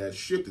don't think it has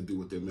shit to do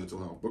with their mental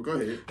health. But go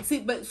ahead. See,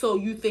 but so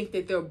you think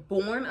that they're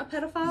born a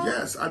pedophile?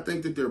 Yes, I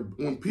think that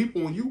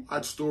when you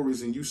watch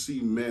stories and you see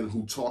men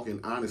who talk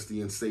in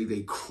honesty and say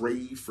they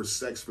crave for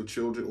sex for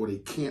children or they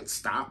can't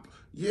stop,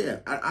 yeah,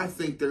 I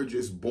think they're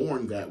just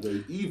born that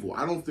way, evil.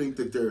 I don't think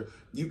that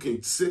you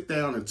can sit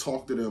down and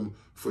talk to them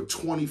for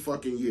 20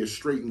 fucking years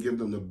straight and give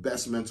them the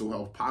best mental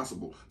health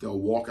possible. They'll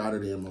walk out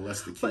of there and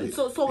molest the kid.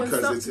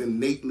 Because it's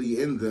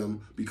innately in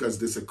them, because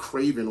there's a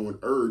craving or an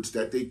urge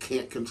that they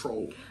can't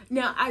control.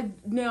 Now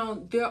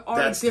there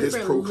are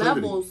different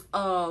levels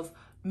of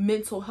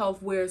mental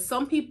health where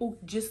some people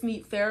just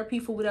need therapy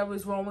for whatever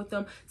is wrong with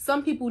them.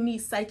 Some people need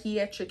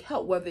psychiatric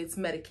help, whether it's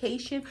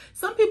medication.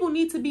 Some people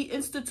need to be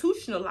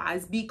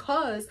institutionalized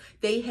because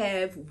they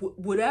have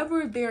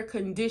whatever their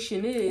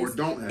condition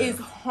is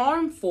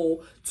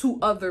harmful to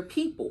other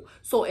people.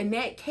 So in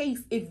that case,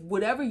 if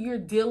whatever you're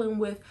dealing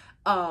with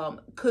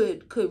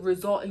could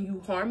result in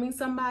you harming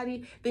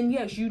somebody, then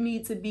yes, you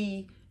need to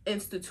be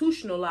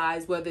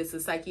institutionalized, whether it's a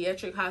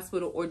psychiatric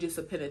hospital or just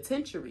a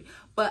penitentiary.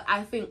 But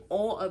I think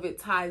all of it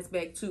ties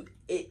back to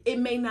it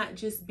may not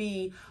just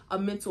be a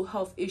mental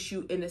health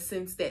issue in the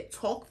sense that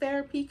talk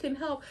therapy can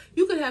help.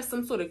 You could have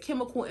some sort of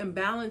chemical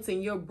imbalance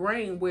in your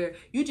brain where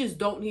you just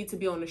don't need to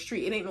be on the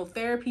street. It ain't no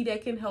therapy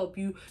that can help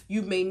you.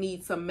 You may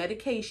need some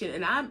medication.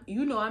 And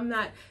I'm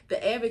not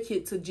the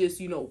advocate to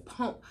just,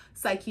 pump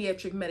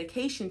psychiatric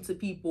medication to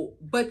people,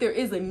 but there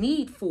is a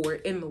need for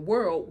it in the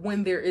world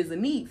when there is a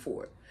need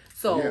for it.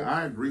 So, yeah,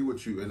 I agree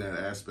with you in that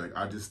aspect.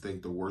 I just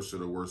think the worst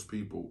of the worst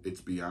people,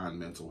 it's beyond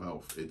mental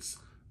health.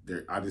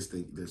 I just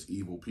think there's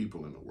evil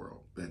people in the world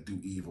that do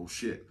evil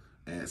shit,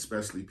 and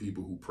especially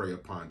people who prey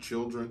upon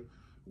children,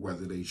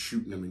 whether they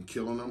shooting them and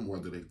killing them,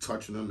 whether they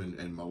touching them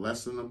and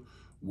molesting them.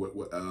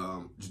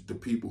 The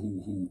people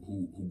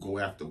who go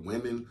after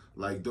women,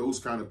 like those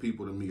kind of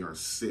people to me are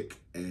sick,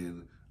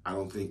 and I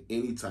don't think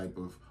any type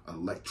of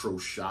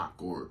electroshock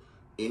or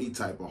any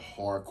type of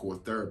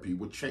hardcore therapy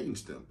would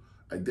change them.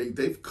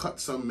 They've cut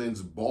some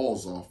men's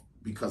balls off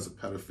because of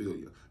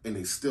pedophilia, and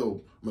they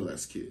still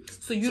molest kids.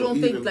 So you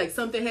don't think like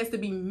something has to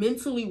be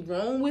mentally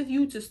wrong with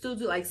you to still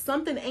do, like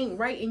something ain't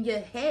right in your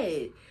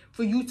head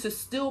for you to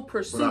still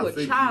pursue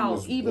a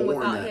child even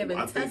without having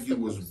testicles? I think you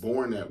was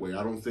born that way.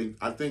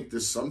 I think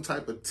there's some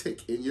type of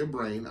tick in your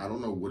brain. I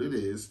don't know what it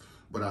is,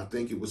 but I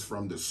think it was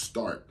from the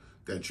start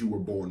that you were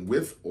born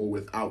with or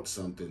without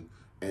something,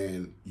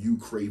 and you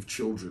crave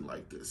children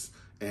like this.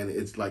 And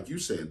it's like you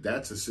said,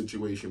 that's a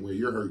situation where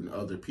you're hurting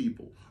other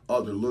people,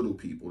 other little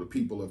people, the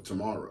people of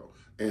tomorrow.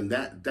 And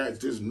that's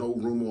there's no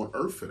room on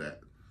earth for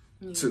that,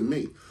 to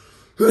me.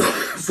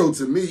 So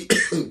to me,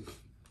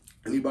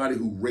 anybody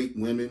who rape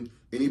women,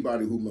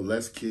 anybody who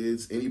molest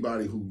kids,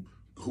 anybody who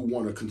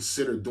want to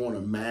consider doing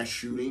a mass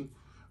shooting,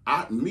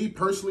 me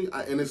personally,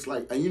 and it's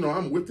like, and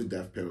I'm with the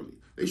death penalty.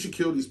 They should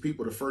kill these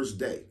people the first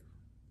day.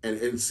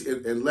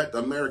 And let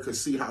America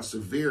see how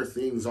severe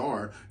things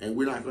are, and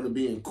we're not going to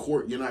be in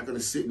court. You're not going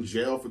to sit in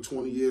jail for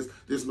 20 years.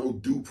 There's no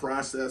due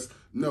process.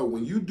 No,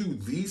 when you do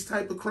these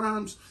type of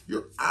crimes,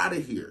 you're out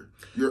of here.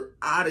 You're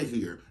out of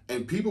here.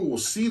 And people will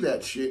see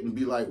that shit and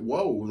be like,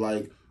 whoa,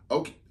 like,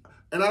 okay.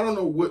 And I don't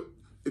know what,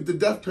 if the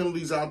death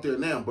penalty's out there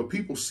now, but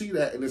people see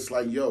that and it's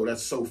like, yo,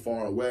 that's so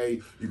far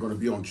away. You're going to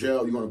be on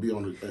jail. You're going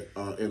to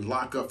be in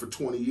lockup for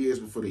 20 years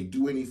before they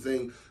do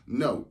anything.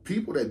 No,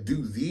 people that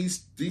do these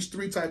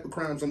three type of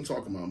crimes I'm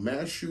talking about,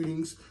 mass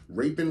shootings,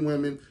 raping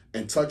women,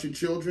 and touching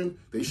children,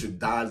 they should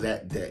die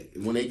that day.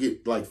 And when they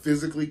get like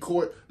physically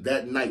caught,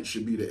 that night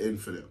should be the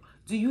end for them.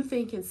 Do you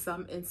think in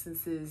some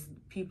instances,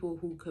 people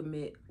who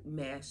commit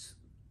mass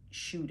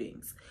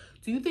shootings,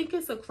 do you think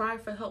it's a cry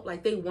for help?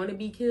 Like they want to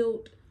be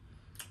killed?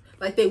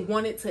 Like they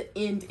want it to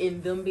end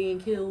in them being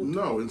killed?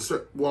 No,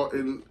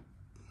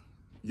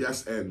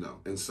 yes and no.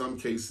 In some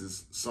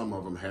cases, some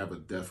of them have a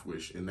death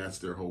wish, and that's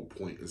their whole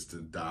point, is to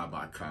die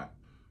by cop,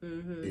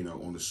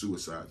 on the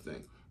suicide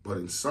thing. But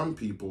in some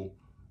people,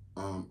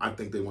 I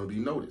think they want to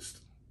be noticed.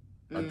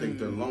 I think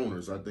they're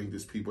loners. I think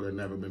there's people that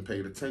never been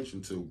paid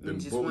attention to, been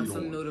bullied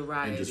on,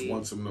 and just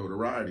want some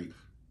notoriety.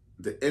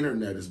 The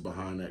internet is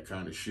behind that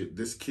kind of shit.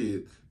 This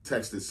kid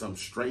texted some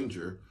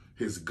stranger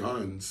his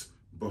guns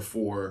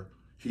before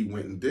he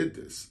went and did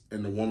this.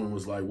 And the woman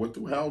was like, what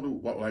the hell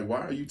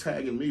why are you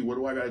tagging me? What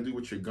do I got to do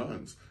with your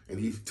guns? And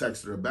he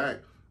texted her back,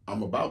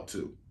 I'm about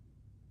to.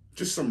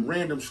 Just some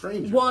random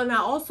stranger. Well, and I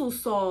also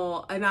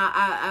saw, and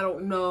I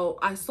don't know,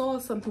 I saw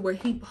something where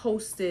he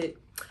posted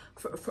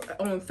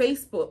on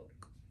Facebook.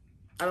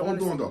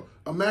 Hold on, though.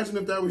 Imagine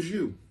if that was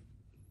you.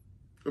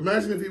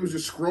 Imagine if he was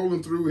just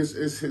scrolling through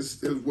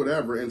his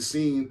whatever and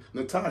seeing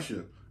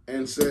Natasha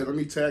and said, let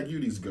me tag you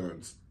these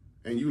guns.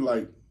 And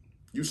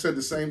you said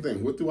the same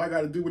thing. What do I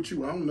got to do with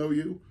you? I don't know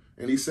you.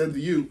 And he said to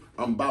you,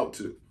 I'm about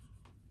to.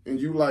 And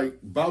you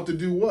about to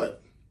do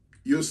what?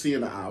 You'll see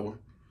in an hour.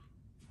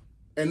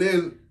 And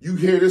then you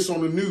hear this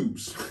on the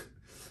news.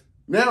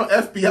 Now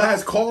FBI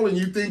is calling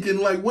you thinking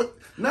like, what?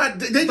 Not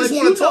they just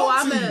want to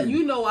talk to you.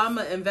 You know I'm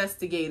an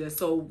investigator,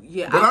 so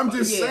yeah. But I'm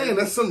just saying,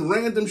 that's some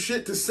random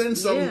shit to send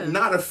some,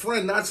 not a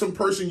friend, not some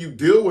person you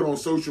deal with on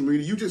social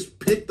media. You just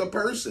pick the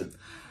person.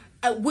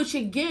 Which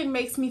again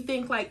makes me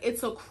think like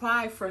it's a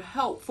cry for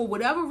help for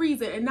whatever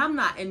reason. And I'm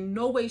not in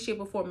no way,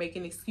 shape, or form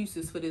making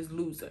excuses for this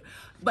loser.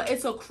 But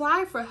it's a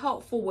cry for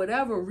help for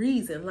whatever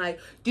reason. Like,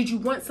 did you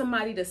want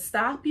somebody to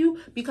stop you?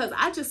 Because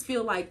I just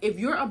feel like if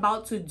you're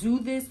about to do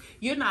this,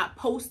 you're not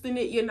posting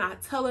it. You're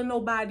not telling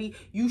nobody.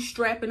 You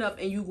strapping up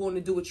and you going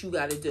to do what you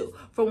got to do.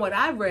 From what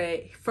I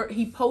read,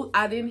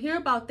 I didn't hear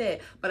about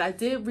that, but I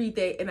did read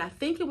that. And I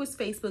think it was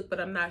Facebook, but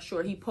I'm not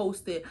sure. He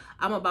posted,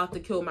 I'm about to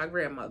kill my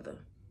grandmother.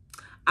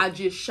 I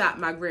just shot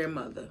my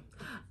grandmother.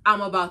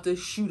 I'm about to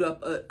shoot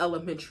up an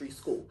elementary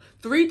school.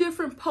 3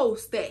 different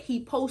posts that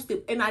he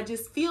posted. And I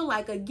just feel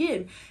like,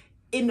 again,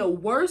 in the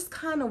worst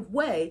kind of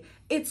way,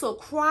 it's a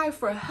cry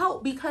for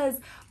help because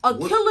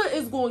killer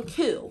is going to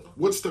kill.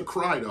 What's the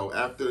cry, though,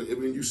 after,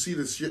 when you see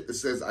this shit that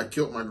says, I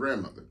killed my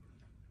grandmother?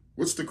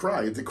 What's the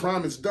cry? The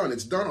crime is done.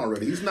 It's done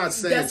already. He's not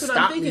saying,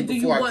 stop me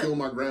before I kill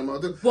my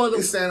grandmother.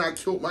 He's saying, I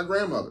killed my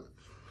grandmother.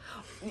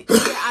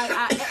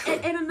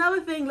 And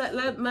another thing,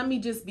 let me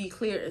just be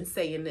clear in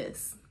saying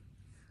this.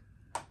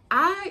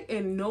 I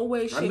in no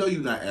way, shape... I know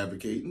you're not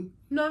advocating.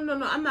 No,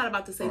 I'm not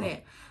about to say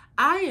that.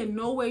 I in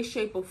no way,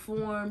 shape, or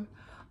form,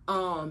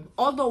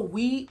 although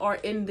we are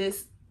in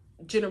this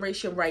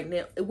generation right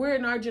now, we're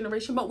in our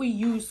generation, but we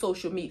use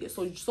social media.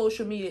 So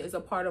social media is a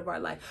part of our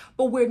life.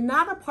 But we're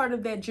not a part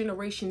of that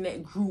generation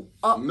that grew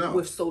up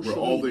with social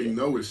media. All they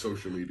know is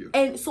social media.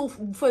 And so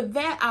for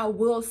that, I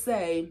will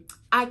say,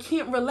 I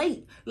can't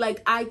relate.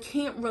 Like, I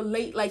can't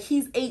relate. Like,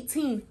 he's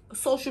 18.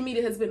 Social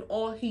media has been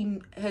all he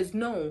has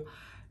known.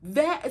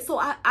 So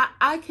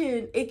I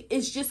can,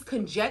 it's just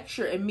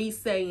conjecture and me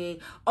saying,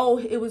 oh,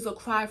 it was a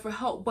cry for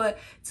help. But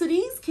to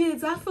these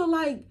kids, I feel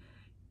like,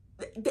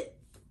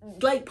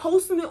 like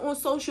posting it on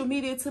social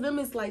media to them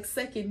is like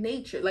second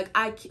nature. Like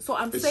it's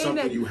saying something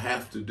that you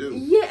have to do.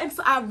 Yeah, and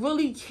so I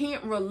really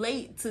can't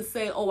relate to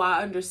say, oh,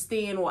 I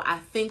understand or I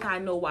think I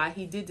know why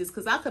he did this,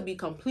 because I could be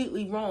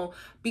completely wrong.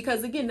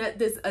 Because again,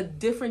 there's a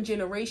different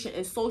generation,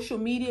 and social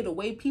media, the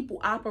way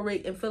people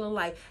operate and feeling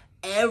like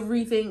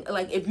everything,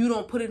 like if you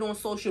don't put it on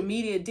social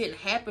media, it didn't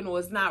happen or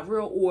it's not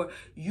real, or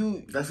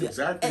you. That's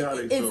exactly how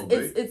they feel.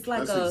 It's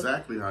like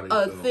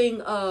a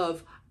thing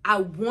of, I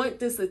want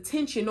this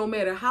attention no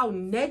matter how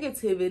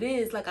negative it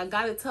is. Like, I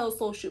gotta tell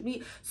social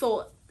media.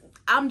 So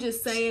I'm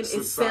just saying,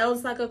 it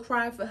sounds like a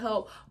cry for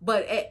help,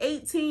 but at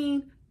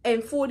 18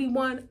 and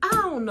 41, I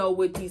don't know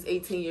what these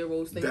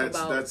 18-year-olds think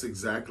about. That's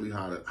exactly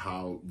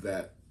how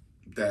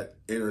that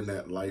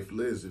internet life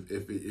lives.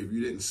 If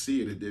you didn't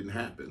see it, it didn't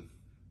happen.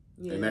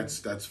 Yeah. And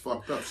that's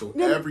fucked up. So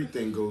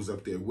everything goes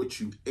up there. What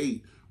you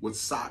ate, what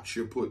socks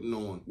you're putting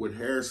on, what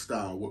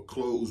hairstyle, what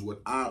clothes,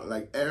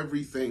 like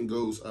everything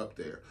goes up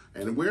there.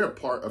 And we're a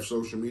part of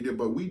social media,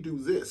 but we do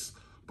this.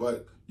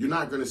 But you're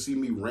not going to see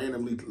me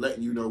randomly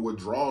letting you know what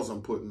drawers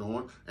I'm putting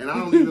on. And I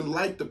don't even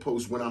like to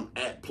post when I'm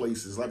at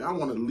places. Like, I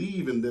want to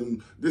leave and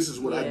then this is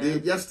what I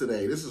did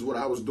yesterday. This is what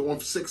I was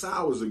doing 6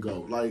 hours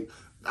ago. Like,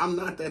 I'm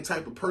not that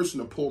type of person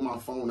to pull my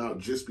phone out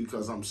just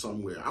because I'm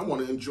somewhere. I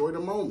want to enjoy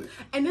the moment.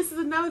 And this is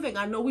another thing.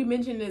 I know we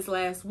mentioned this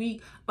last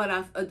week, but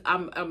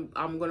I'm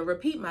going to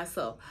repeat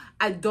myself.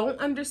 I don't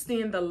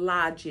understand the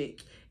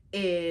logic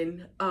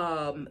in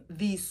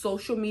these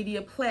social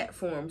media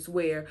platforms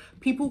where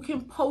people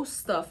can post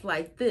stuff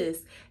like this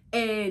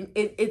and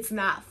it's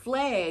not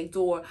flagged,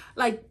 or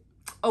like,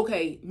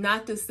 okay,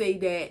 not to say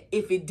that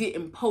if it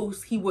didn't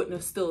post, he wouldn't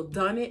have still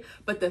done it,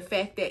 but the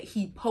fact that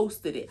he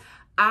posted it.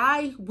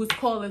 I was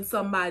calling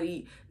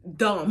somebody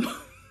dumb.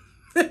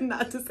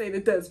 Not to say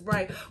that that's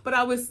right, but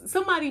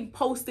somebody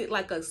posted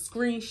like a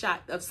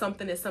screenshot of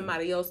something that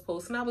somebody else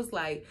posted, and I was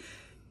like,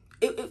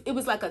 it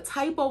was like a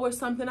typo or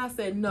something. I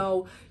said,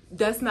 no,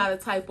 that's not a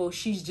typo.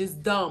 She's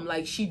just dumb.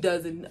 Like, she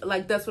doesn't,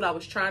 like, that's what I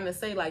was trying to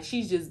say. Like,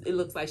 it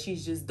looks like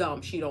she's just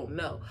dumb. She don't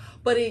know.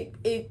 But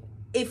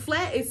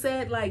it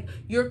said like,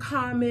 your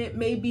comment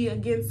may be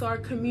against our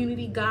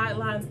community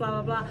guidelines,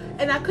 blah, blah, blah.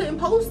 And I couldn't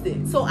post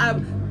it. So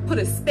I put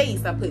a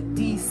space. I put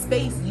D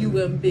space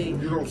UMB.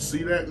 You don't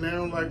see that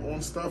now, like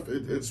on stuff.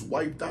 It's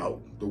wiped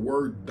out. The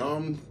word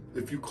dumb,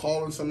 if you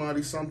calling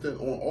somebody something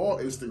on all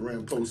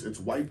Instagram posts, it's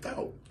wiped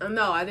out.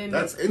 No, I didn't.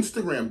 That's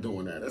Instagram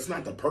doing that. That's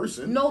not the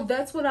person. No,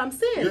 that's what I'm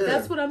saying. Yeah.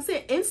 That's what I'm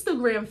saying.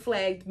 Instagram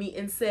flagged me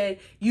and said,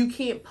 you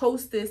can't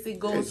post this. It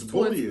goes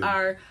towards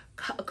our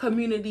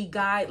community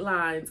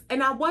guidelines.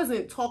 And I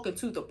wasn't talking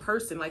to the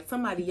person. Like,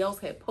 somebody else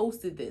had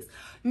posted this.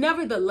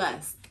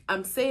 Nevertheless,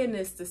 I'm saying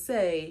this to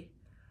say,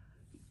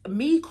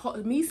 me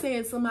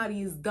saying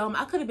somebody is dumb,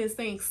 I could have been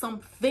saying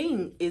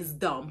something is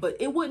dumb, but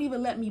it wouldn't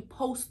even let me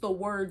post the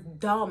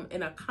word dumb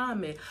in a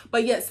comment.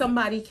 But yet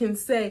somebody can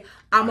say,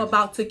 I'm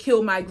about to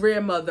kill my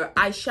grandmother,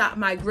 I shot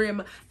my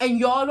grandma, and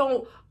y'all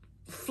don't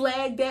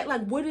flag that.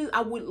 Like,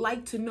 I would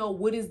like to know,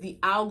 what is the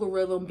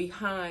algorithm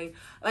behind?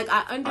 Like, I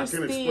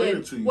understand, I can explain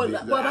it to you.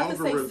 Well, I can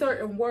say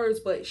certain words,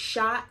 but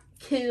shot,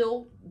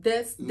 kill.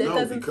 That No,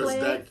 doesn't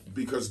flag.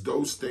 because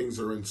those things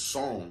are in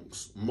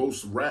songs.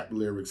 Most rap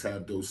lyrics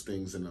have those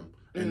things in them,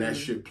 and that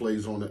shit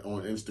plays on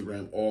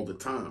Instagram all the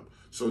time.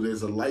 So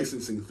there's a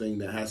licensing thing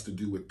that has to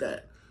do with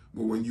that.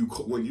 But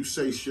when you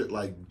say shit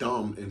like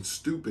dumb and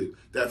stupid,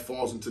 that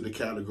falls into the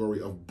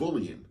category of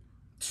bullying.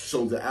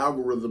 So the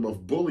algorithm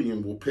of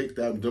bullying will pick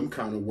them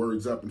kind of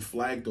words up and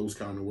flag those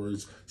kind of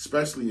words,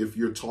 especially if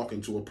you're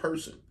talking to a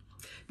person.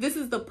 This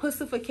is the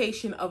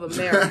pussification of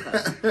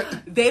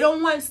America. They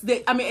don't want.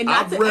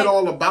 I've read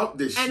all about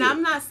this shit. And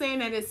I'm not saying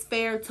that it's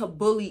fair to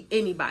bully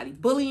anybody.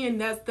 Bullying,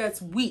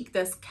 that's weak.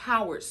 That's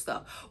coward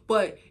stuff.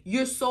 But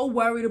you're so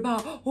worried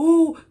about,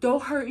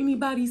 don't hurt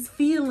anybody's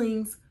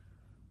feelings,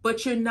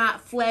 but you're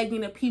not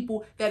flagging the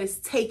people that is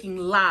taking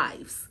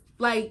lives.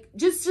 Like,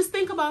 just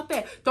think about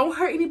that. Don't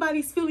hurt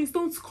anybody's feelings.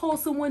 Don't call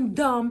someone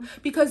dumb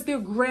because their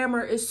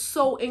grammar is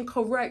so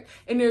incorrect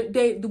and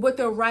what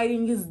they're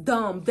writing is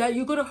dumb. That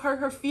you're gonna hurt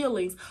her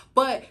feelings.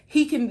 But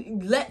he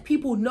can let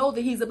people know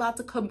that he's about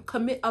to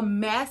commit a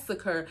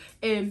massacre,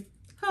 and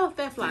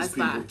that flies These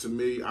people, by. to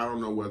me, I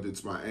don't know whether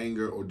it's my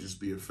anger or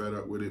just being fed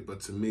up with it, but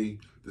to me,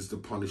 the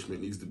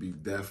punishment needs to be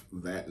death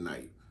that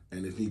night,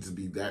 and it needs to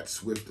be that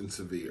swift and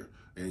severe.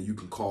 And you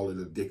can call it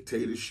a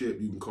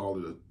dictatorship, you can call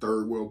it a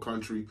third world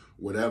country,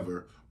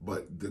 whatever.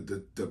 But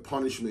the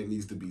punishment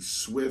needs to be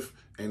swift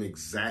and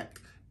exact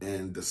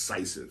and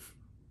decisive,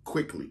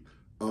 quickly.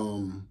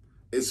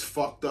 It's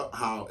fucked up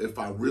how if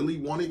I really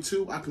wanted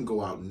to, I can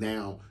go out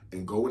now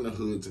and go in the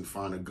hoods and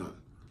find a gun.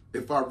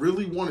 If I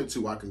really wanted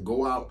to, I can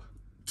go out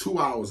 2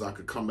 hours, I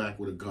could come back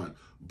with a gun.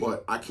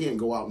 But I can't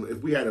go out.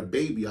 If we had a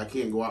baby, I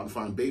can't go out and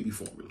find baby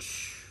formula.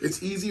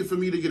 It's easier for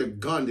me to get a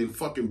gun than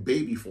fucking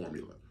baby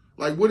formula.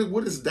 Like, what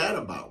is that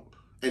about?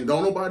 And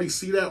don't nobody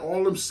see that?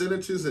 All them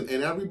senators and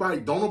everybody,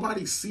 don't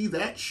nobody see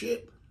that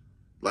shit?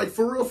 Like,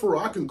 for real,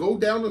 I can go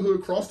down the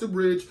hood, cross the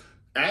bridge,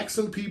 ask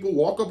some people,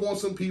 walk up on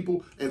some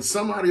people, and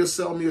somebody will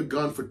sell me a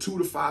gun for $200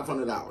 to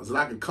 $500, and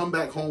I can come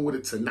back home with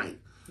it tonight.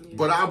 Yeah.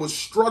 But I would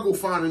struggle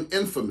finding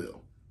Infamil.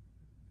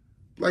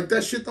 Like,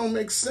 that shit don't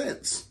make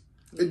sense.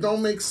 It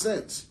don't make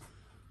sense.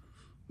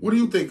 What do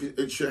you think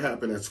it should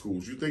happen at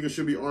schools? You think it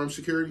should be armed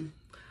security?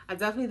 I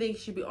definitely think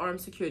it should be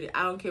armed security.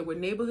 I don't care what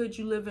neighborhood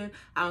you live in.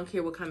 I don't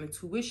care what kind of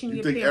tuition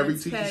your parents pay. You think every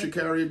teacher should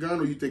carry a gun,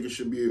 or you think it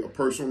should be a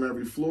person on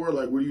every floor?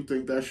 Like, where do you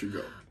think that should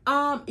go?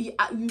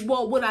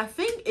 Well, what I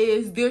think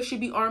is there should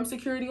be armed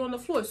security on the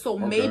floor. So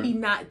maybe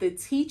not the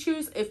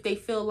teachers if they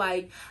feel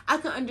like, I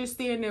can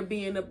understand there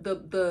being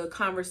the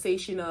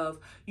conversation of,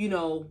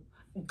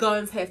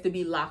 guns have to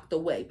be locked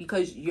away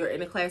because you're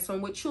in a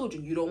classroom with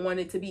children. You don't want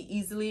it to be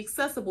easily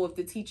accessible if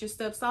the teacher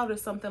steps out or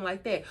something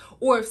like that.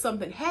 Or if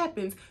something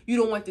happens, you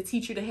don't want the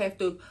teacher to have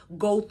to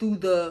go through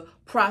the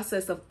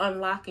process of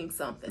unlocking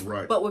something.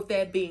 Right. But with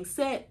that being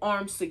said,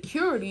 armed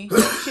security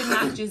should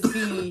not just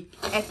be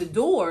at the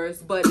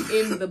doors, but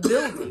in the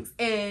buildings.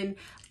 And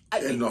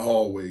in the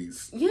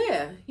hallways.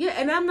 Yeah.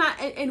 And I'm not,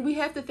 and we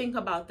have to think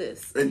about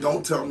this. And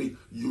don't tell me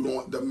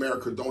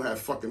America don't have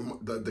fucking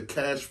the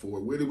cash for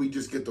it. Where did we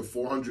just get the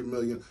 $400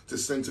 million to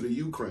send to the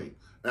Ukraine?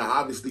 Now,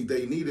 obviously,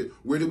 they need it.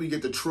 Where did we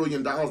get the $1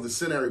 trillion to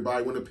send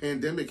everybody when the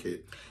pandemic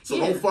hit? So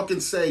don't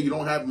fucking say you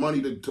don't have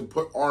money to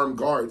put armed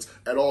guards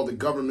at all the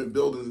government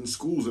buildings and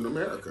schools in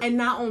America. And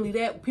not only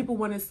that, people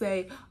want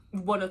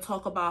to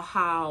talk about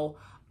how,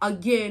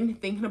 again,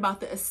 thinking about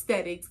the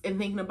aesthetics and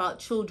thinking about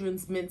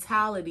children's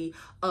mentality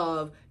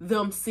of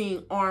them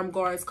seeing armed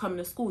guards coming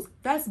to schools.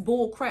 That's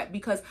bull crap,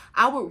 because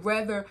I would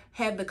rather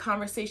have the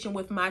conversation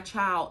with my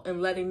child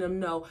and letting them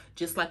know,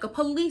 just like a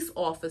police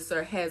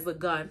officer has a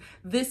gun,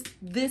 these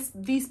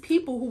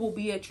people who will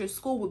be at your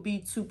school would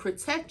be to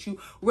protect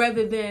you,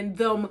 rather than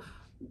them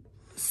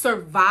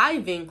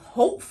surviving,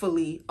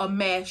 hopefully, a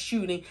mass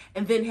shooting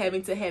and then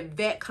having to have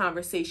that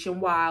conversation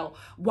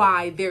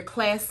why their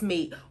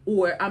classmate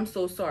or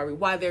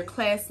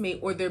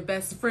their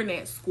best friend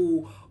at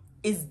school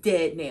is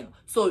dead now.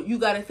 So you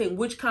got to think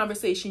which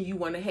conversation you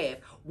want to have.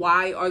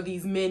 Why are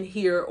these men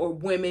here or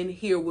women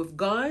here with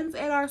guns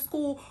at our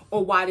school?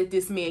 Or why did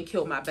this man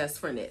kill my best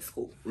friend at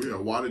school? Yeah,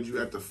 why did you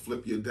have to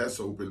flip your desk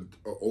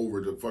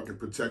over to fucking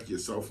protect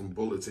yourself from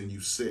bullets and you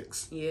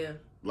 6? Yeah.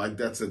 Like,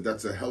 that's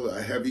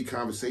a heavy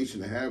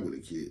conversation to have with a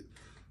kid.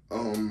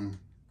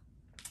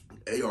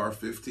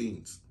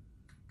 AR-15s.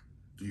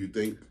 Do you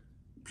think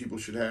people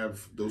should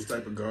have those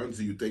type of guns?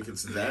 Do you think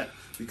it's that?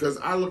 Because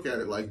I look at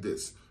it like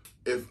this.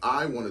 If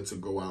I wanted to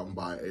go out and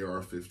buy an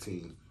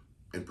AR-15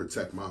 and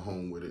protect my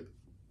home with it,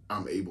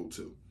 I'm able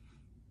to.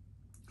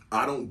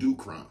 I don't do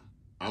crime.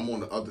 I'm on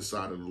the other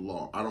side of the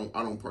law. I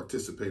don't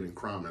participate in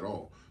crime at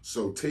all.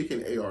 So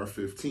taking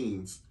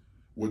AR-15s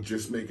would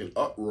just make an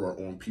uproar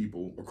on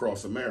people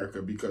across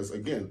America, because,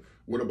 again,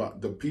 what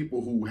about the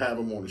people who have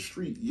them on the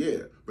street? Yeah,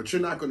 but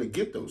you're not going to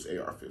get those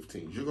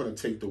AR-15s. You're going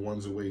to take the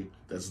ones away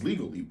that's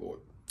legally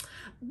bought.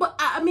 But,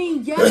 I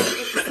mean, yes,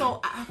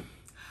 so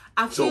I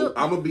So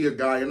I'm gonna be a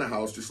guy in the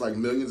house, just like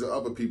millions of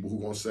other people who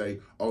gonna say,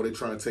 "Oh, they're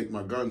trying to take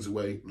my guns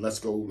away. Let's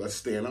go. Let's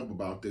stand up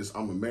about this.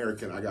 I'm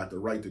American. I got the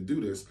right to do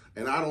this,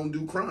 and I don't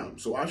do crime,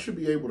 so I should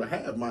be able to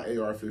have my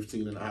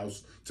AR-15 in the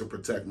house to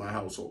protect my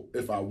household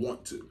if I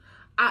want to."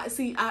 I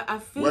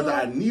feel whether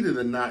I need it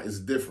or not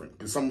is different.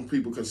 And some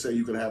people can say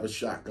you can have a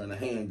shotgun, a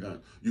handgun.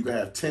 You can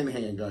have 10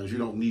 handguns. You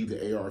don't need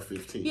the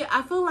AR-15. Yeah,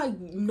 I feel like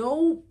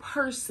no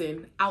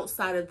person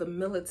outside of the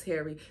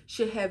military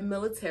should have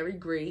military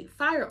grade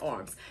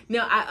firearms.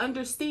 Now, I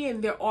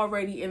understand they're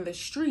already in the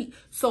street,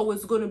 so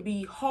it's going to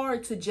be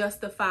hard to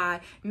justify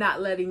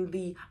not letting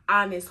the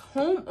honest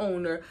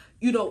homeowner,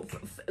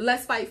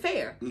 let's fight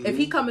fair. Mm-hmm. If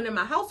he coming in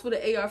my house with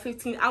an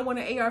AR-15, I want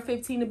an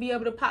AR-15 to be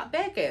able to pop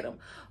back at him.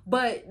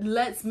 But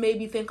let's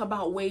maybe think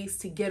about ways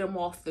to get him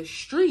off the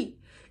street,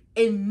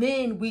 and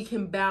then we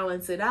can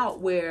balance it out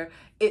where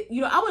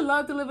I would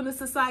love to live in a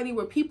society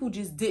where people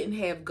just didn't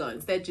have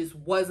guns. That just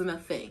wasn't a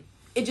thing.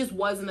 It just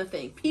wasn't a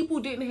thing.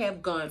 People didn't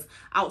have guns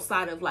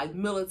outside of like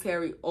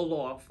military or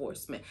law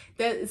enforcement.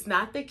 That is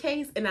not the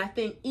case. And I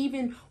think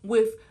even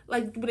with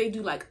like what they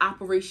do, like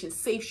Operation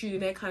Safe Street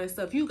and that kind of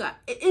stuff,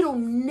 it'll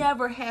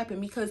never happen,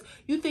 because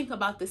you think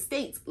about the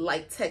states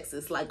like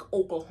Texas, like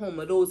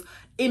Oklahoma, those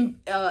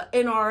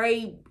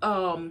NRA,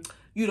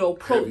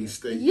 heavy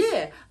states.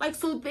 Yeah, like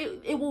so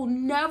it will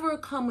never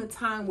come a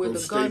time where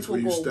those the guns will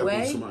go away. States where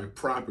you step on somebody's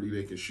property,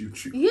 they can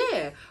shoot you.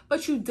 Yeah,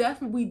 but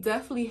we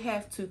definitely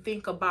have to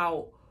think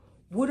about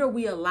what are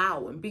we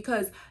allowing,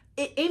 because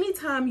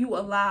anytime you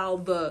allow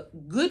the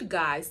good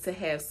guys to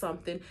have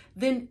something,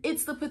 then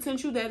it's the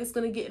potential that it's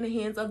going to get in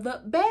the hands of the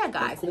bad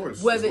guys. Of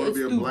course, whether it's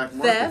through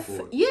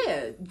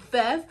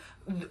theft,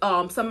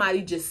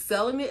 somebody just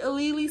selling it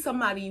illegally,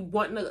 somebody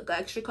wanting an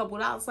extra couple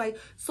of dollars. Like,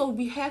 so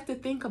we have to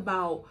think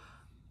about,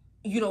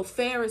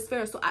 fair is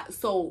fair.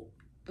 So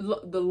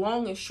the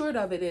long and short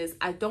of it is,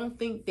 I don't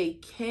think they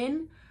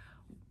can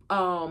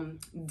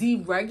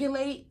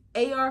deregulate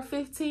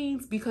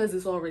AR-15s because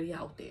it's already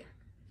out there,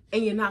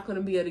 and you're not going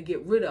to be able to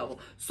get rid of them.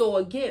 So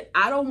again,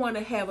 I don't want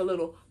to have a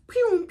little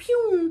pew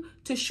pew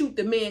to shoot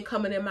the man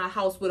coming in my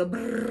house with a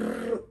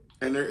brrr.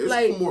 And there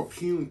is more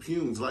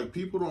punes. Like,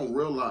 people don't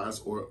realize,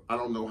 or I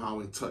don't know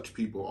how in touch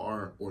people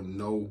are or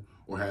know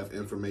or have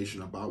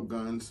information about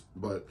guns,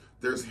 but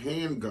there's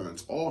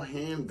handguns. All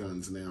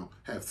handguns now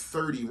have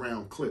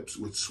 30-round clips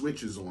with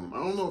switches on them.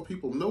 I don't know if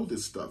people know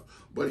this stuff,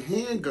 but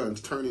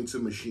handguns turn into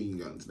machine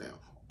guns now.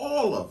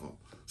 All of them.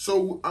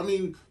 So, I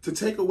mean, to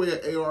take away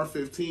an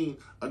AR-15,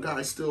 a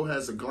guy still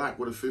has a Glock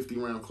with a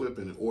 50-round clip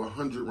in it, or a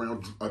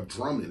 100-round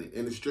drum in it,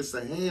 and it's just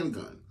a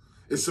handgun.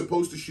 It's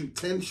supposed to shoot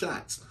 10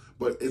 shots,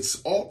 but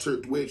it's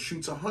altered where it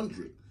shoots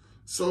 100.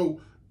 So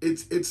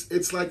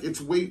it's like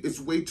it's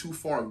way too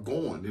far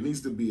gone. There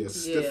needs to be a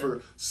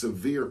stiffer,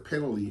 severe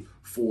penalty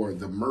for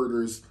the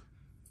murders,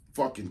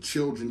 fucking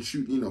children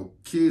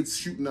kids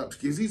shooting up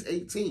kids. He's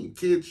 18,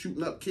 kids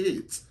shooting up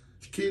kids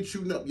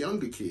shooting up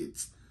younger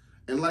kids.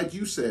 And like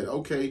you said,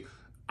 okay,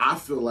 I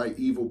feel like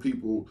evil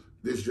people,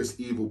 there's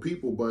just evil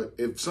people, but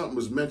if something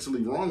was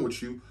mentally wrong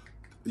with you,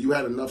 you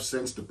had enough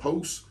sense to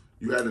post,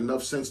 you had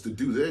enough sense to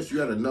do this, you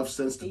had enough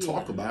sense to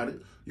talk about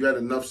it, you had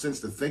enough sense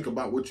to think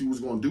about what you was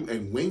going to do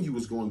and when you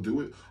was going to do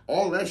it.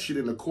 All that shit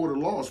in a court of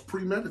law is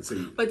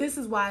premeditated. But this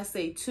is why I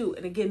say too,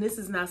 and again, this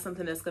is not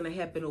something that's going to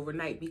happen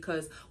overnight,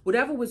 because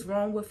whatever was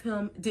wrong with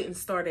him didn't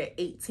start at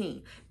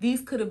 18. These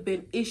could have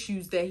been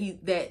issues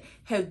that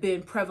have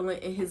been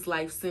prevalent in his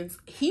life since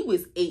he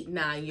was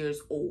 8-9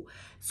 years old.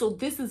 So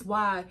this is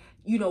why,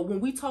 when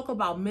we talk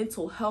about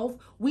mental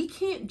health, we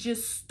can't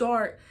just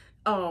start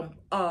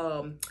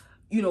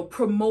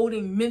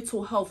promoting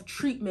mental health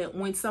treatment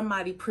when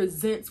somebody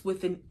presents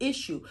with an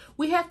issue.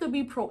 We have to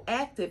be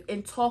proactive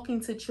in talking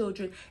to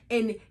children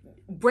and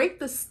break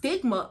the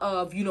stigma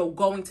of,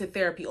 going to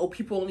therapy. Oh,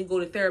 people only go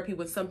to therapy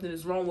when something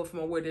is wrong with them,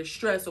 or where they're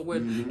stressed, or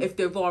where if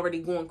they've already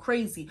gone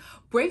crazy.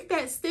 Break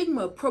that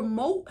stigma.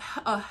 Promote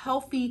a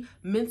healthy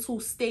mental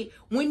state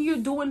when you're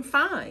doing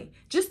fine.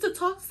 Just to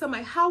talk to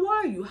somebody. How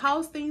are you?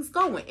 How's things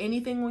going?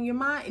 Anything on your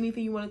mind?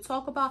 Anything you want to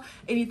talk about?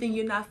 Anything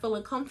you're not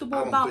feeling comfortable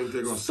about? Think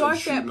they're gonna start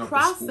that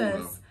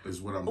process. Is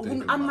what I'm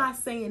thinking I'm about. not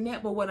saying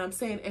that, but what I'm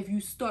saying, if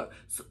you start,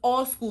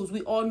 all schools,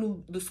 we all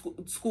knew the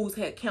schools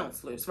had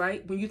counselors,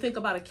 right? When you think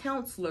about a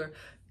counselor,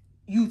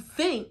 you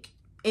think,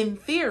 in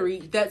theory,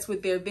 that's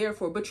what they're there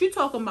for. But you're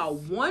talking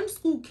about one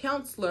school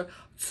counselor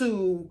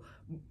to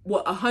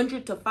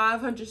 100 to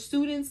 500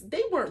 students.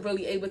 They weren't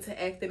really able to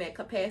act in that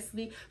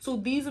capacity. So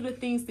these are the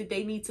things that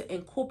they need to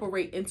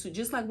incorporate into,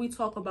 just like we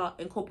talk about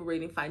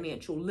incorporating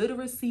financial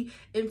literacy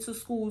into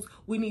schools,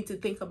 we need to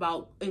think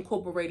about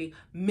incorporating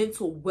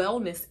mental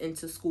wellness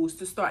into schools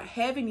to start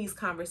having these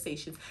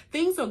conversations.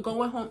 Things are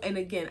going home, and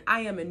again,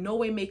 I am in no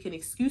way making an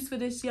excuse for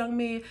this young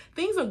man.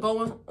 Things are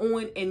going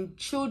on in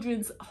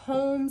children's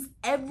homes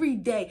every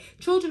day.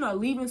 Children are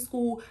leaving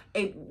school,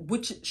 and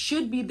which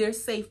should be their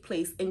safe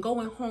place, and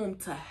going home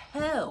to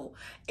hell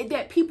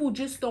that people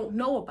just don't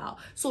know about.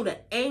 So the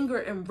anger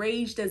and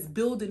rage that's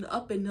building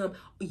up in them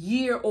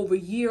year over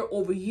year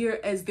over year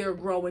as they're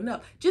growing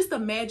up. Just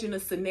imagine a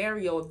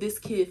scenario of this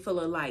kid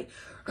feeling like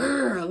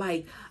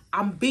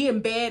I'm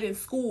being bad in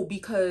school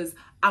because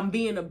I'm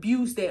being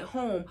abused at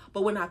home.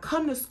 But when I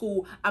come to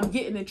school, I'm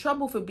getting in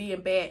trouble for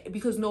being bad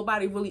because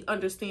nobody really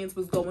understands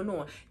what's going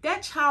on.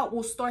 That child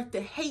will start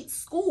to hate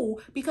school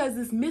because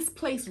it's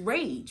misplaced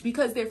rage,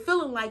 because they're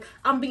feeling like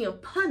I'm being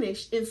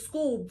punished in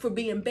school for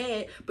being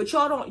bad, but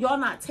y'all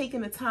not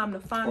taking the time to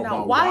find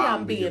out why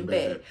I'm being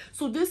bad.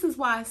 So this is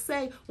why I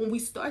say when we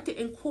start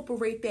to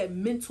incorporate that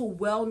mental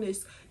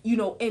wellness,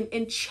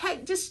 and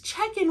just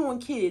checking on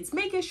kids,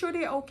 making sure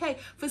they're okay.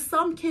 For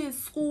some kids,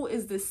 school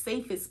is the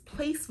safest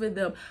place for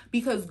them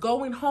because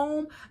going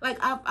home, like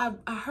I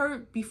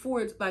heard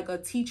before, like a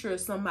teacher or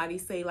somebody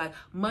say, like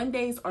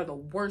Mondays are the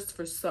worst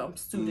for some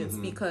students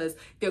because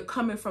they're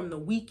coming from the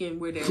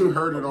weekend where they're. You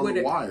heard it on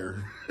The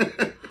Wire.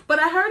 But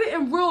I heard it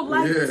in real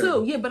life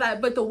too. Yeah,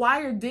 but The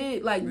Wire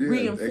did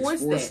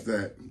reinforce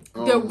that.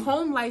 Their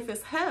home life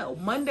is hell.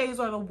 Mondays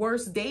are the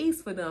worst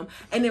days for them.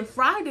 And then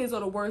Fridays are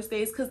the worst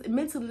days because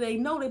mentally they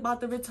know they're about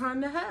to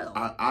return to hell.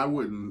 I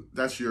wouldn't,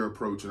 that's your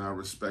approach and I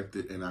respect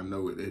it. And I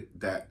know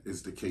that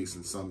is the case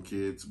in some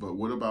kids. But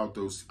what about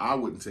those? I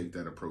wouldn't take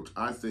that approach.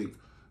 I think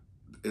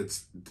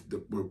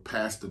we're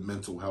past the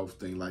mental health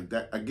thing like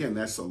that. Again,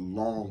 that's a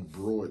long,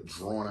 broad,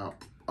 drawn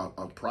out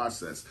a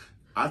process.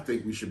 I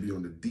think we should be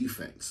on the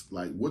defense.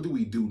 Like, what do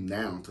we do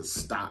now to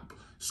stop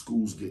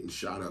schools getting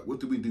shot up? What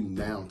do we do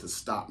now to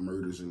stop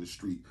murders in the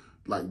street?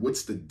 Like,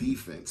 what's the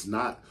defense?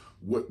 Not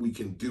what we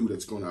can do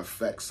that's going to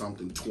affect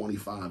something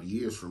 25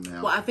 years from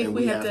now. Well, I think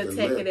we have to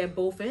attack it at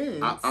both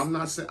ends. I'm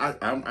not saying,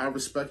 I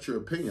respect your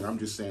opinion. I'm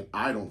just saying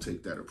I don't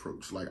take that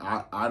approach. Like,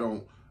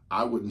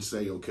 I wouldn't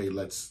say, okay,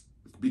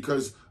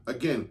 because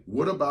again,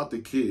 what about the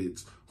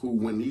kids who,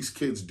 when these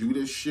kids do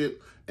this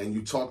shit and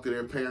you talk to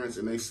their parents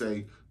and they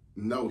say,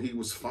 no, he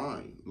was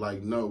fine.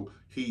 Like, no,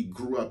 he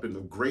grew up in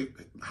a great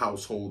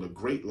household, a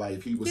great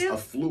life. He was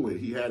affluent.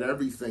 He had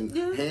everything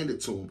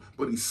handed to him,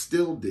 but he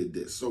still did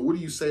this. So what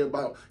do you say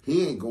about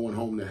he ain't going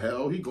home to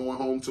hell? He going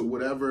home to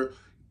whatever,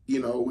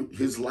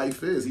 his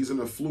life is. He's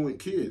an affluent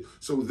kid.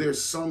 So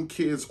there's some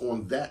kids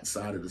on that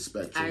side of the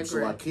spectrum. I agree.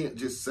 So I can't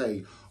just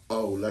say,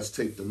 oh, let's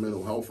take the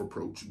mental health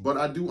approach. But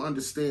I do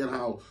understand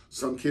how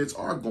some kids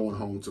are going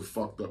home to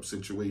fucked up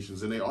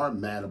situations and they are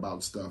mad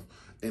about stuff.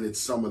 And it's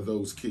some of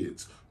those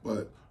kids.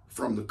 But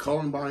from the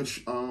Columbine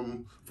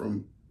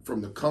from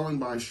the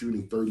Columbine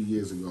shooting 30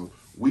 years ago,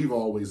 we've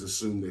always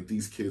assumed that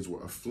these kids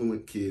were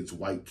affluent kids,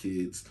 white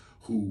kids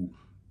who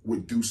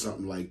would do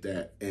something like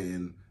that,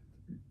 and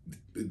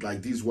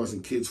like these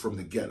wasn't kids from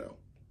the ghetto.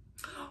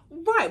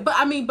 Right,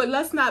 but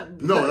let's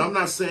not. No, and I'm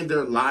not saying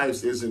their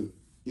lives isn't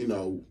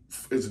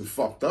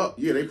fucked up.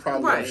 Yeah, they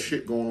probably have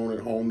shit going on at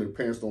home. Their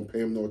parents don't pay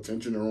them no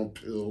attention. They're on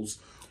pills.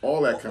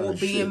 All that kind of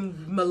shit. Or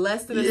being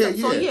molested and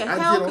stuff. So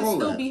hell can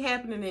still be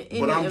happening in the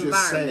environment. But I'm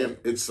just saying,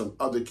 it's some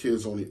other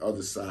kids on the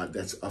other side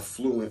that's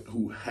affluent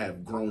who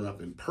have grown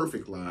up in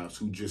perfect lives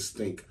who just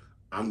think,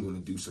 I'm going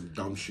to do some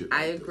dumb shit like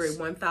I agree,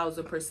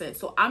 1,000%.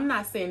 So I'm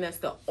not saying that's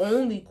the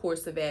only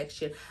course of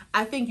action.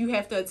 I think you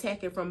have to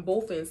attack it from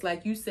both ends,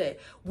 like you said,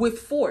 with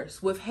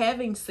force, with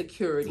having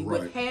security,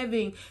 with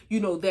having,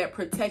 that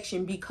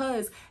protection.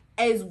 Because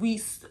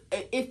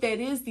if that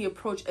is the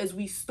approach, as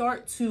we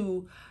start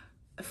to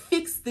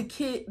fix the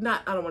kid, I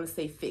don't want to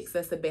say fix,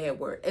 that's a bad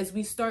word, as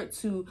we start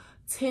to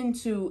tend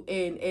to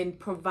and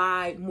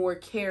provide more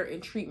care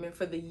and treatment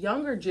for the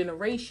younger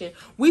generation,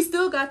 we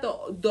still got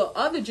the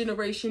other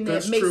generation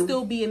that may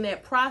still be in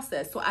that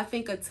process. So I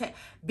think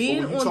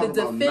being on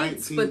the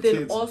defense, but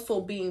then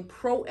also being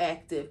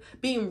proactive,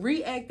 being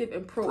reactive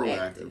and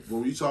proactive.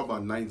 When you talk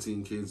about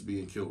 19 kids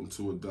being killed and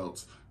 2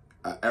 adults,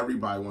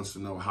 everybody wants to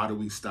know, how do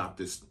we stop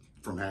this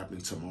from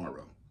happening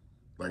tomorrow?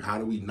 Like, how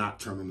do we not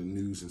turn on the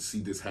news and see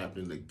this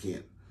happening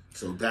again?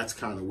 So that's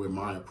kind of where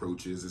my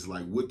approach is. It's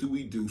like, what do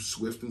we do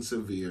swift and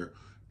severe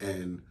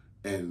and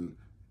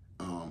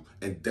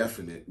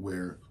definite,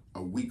 where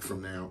a week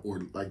from now,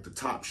 or like the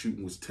top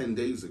shooting was 10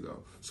 days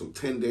ago. So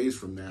 10 days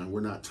from now,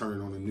 we're not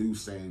turning on the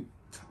news saying,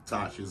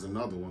 Tasha's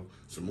another one.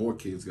 Some more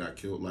kids got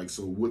killed. Like,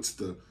 so what's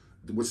the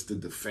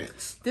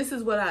defense? This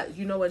is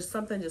what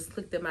something just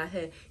clicked in my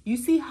head. You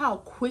see how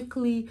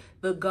quickly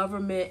the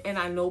government, and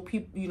I know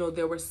people,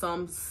 there were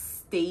some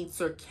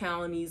states or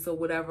counties or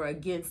whatever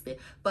against it,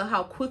 but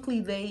how quickly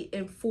they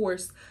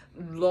enforce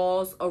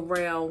laws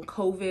around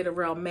COVID,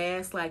 around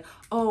masks, like,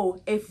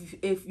 oh, if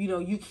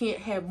you can't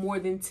have more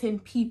than 10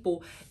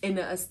 people in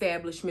the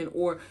establishment,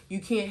 or you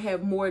can't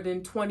have more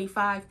than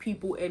 25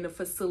 people in a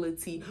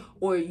facility,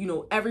 or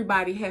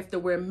everybody have to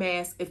wear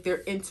masks if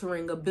they're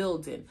entering a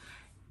building.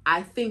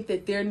 I think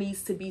that there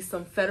needs to be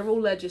some federal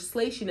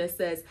legislation that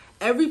says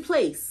every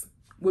place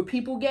where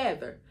people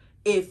gather,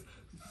 if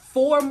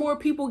 4 more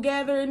people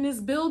gather in this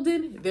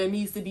building, there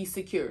needs to be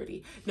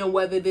security. Now,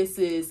 whether this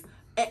is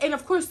And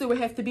of course there would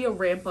have to be a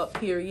ramp up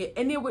period,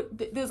 and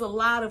there's a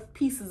lot of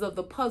pieces of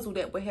the puzzle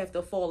that would have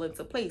to fall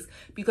into place,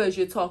 because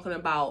you're talking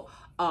about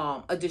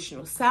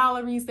additional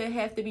salaries that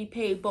have to be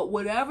paid. But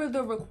whatever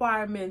the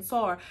requirements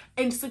are,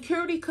 and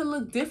security could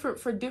look different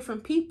for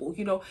different people.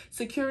 You know,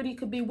 security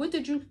could be, what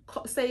did you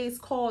say it's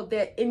called,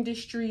 that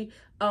industry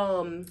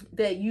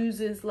that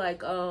uses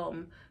like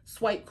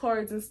swipe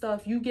cards and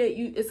stuff?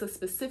 It's a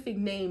specific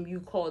name you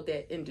called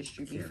that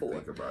industry before.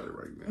 Can't think about it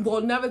right now.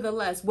 Well,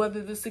 nevertheless,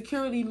 whether the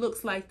security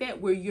looks like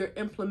that, where you're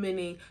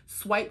implementing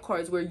swipe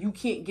cards where you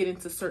can't get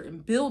into certain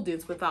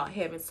buildings without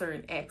having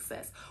certain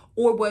access,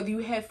 or whether you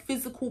have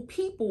physical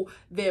people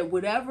there,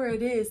 whatever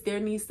it is, there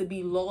needs to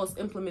be laws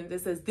implemented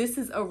that says this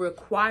is a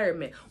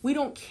requirement. We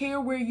don't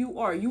care where you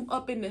are. You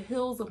up in the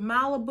hills of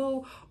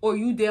Malibu or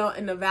you down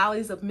in the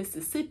valleys of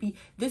Mississippi.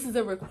 This is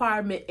a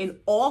requirement in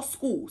all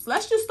schools.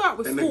 Let's just start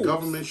with schools. And the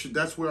government should,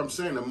 that's what I'm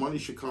saying, the money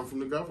should come from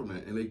the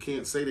government, and they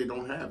can't say they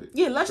don't have it.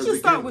 Yeah, let's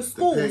just start with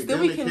schools. Then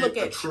we can look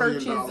at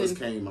churches. $1 trillion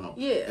came out.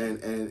 Yeah.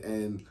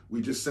 And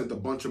we just sent a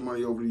bunch of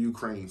money over to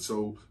Ukraine.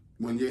 So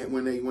when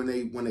they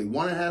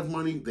want to have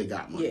money, they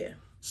got money. Yeah.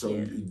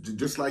 So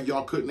just like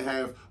y'all couldn't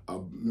have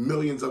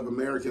millions of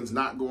Americans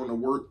not going to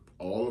work,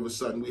 all of a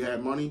sudden we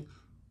had money.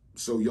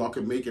 So y'all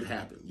can make it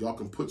happen. Y'all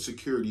can put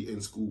security in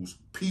schools.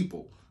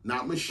 People,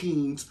 not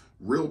machines,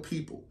 real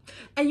people.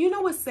 And you know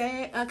what's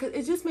sad? Cause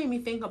it just made me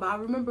think about,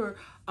 I remember...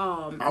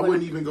 I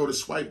wouldn't even go to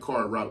swipe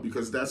card route,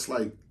 because that's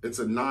like, it's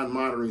a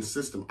non-monitoring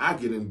system. I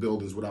get in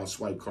buildings without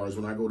swipe cards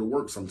when I go to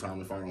work sometime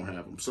if I don't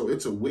have them. So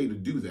it's a way to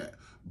do that.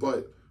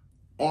 But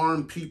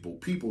armed people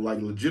like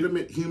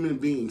legitimate human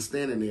beings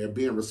standing there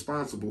being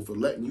responsible for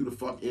letting you the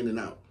fuck in and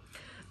out.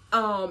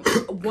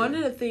 One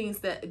of the things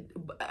that,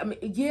 I mean,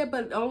 yeah,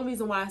 but the only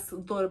reason why I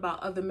thought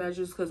about other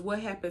measures, because what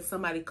happens,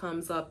 somebody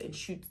comes up and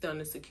shoots down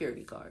the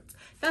security guards.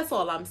 That's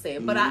all I'm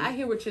saying. But I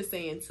hear what you're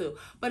saying too.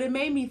 But it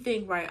made me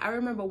think, right? I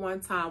remember one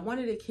time, one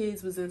of the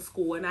kids was in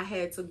school and I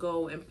had to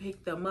go and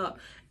pick them up.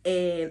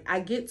 And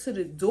I get to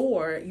the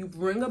door, you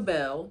ring a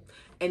bell,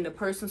 and the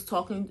person's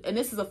talking, and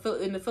this is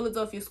in the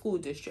Philadelphia school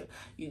district.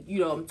 You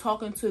know, I'm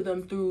talking to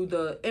them through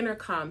the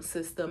intercom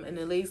system, and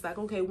the lady's like,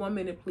 okay, 1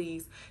 minute,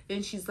 please.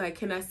 Then she's like,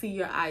 can I see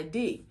your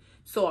ID?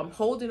 So I'm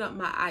holding up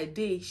my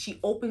ID. She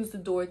opens the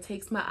door,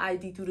 takes my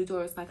ID through the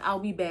door. It's like, I'll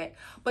be back.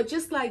 But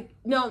just like,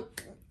 now,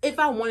 if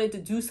I wanted to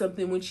do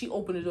something when she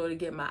opened the door to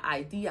get my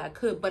ID, I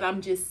could. But I'm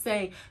just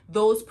saying,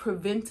 those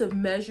preventive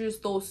measures,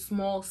 those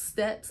small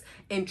steps,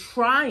 and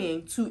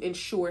trying to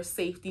ensure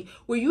safety,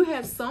 where you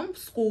have some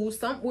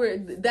schools, where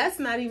that's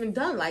not even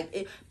done.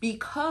 Like,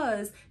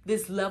 because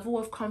this level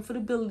of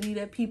comfortability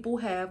that people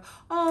have,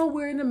 oh,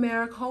 we're in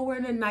America, oh, we're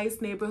in a nice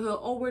neighborhood,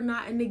 oh, we're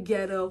not in the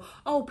ghetto,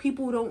 oh,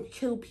 people don't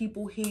kill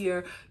people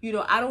here. You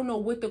know, I don't know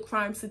what the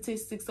crime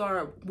statistics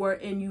were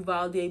in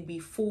Uvalde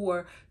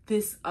before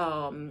this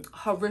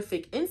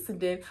horrific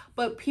incident,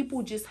 but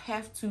people just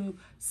have to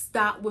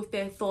stop with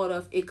that thought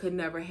of it could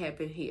never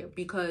happen here,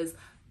 because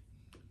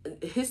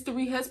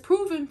history has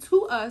proven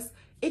to us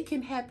it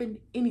can happen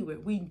anywhere.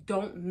 We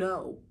don't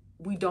know.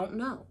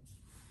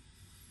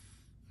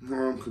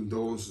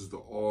 Condolences to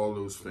all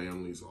those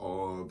families,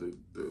 all the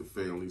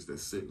families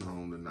that's sitting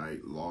home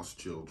tonight, lost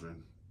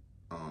children,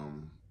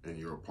 and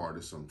you're a part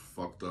of some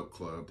fucked up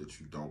club that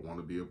you don't want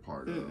to be a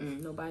part of.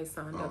 Nobody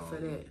signed up for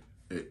that.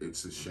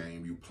 It's a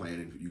shame.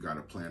 You got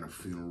to plan a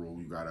funeral.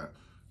 You got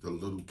the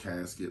little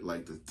casket.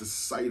 Like the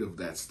sight of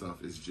that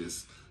stuff is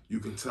just, you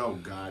can tell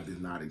God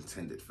did not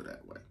intend it for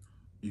that way.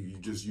 You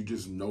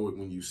just know it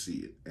when you see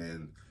it.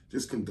 And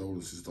just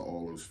condolences to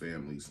all those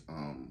families.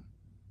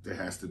 There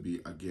has to be,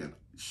 again,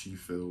 she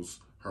feels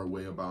her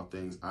way about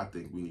things. I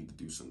think we need to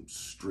do some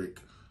strict,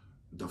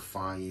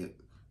 defiant,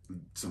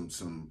 some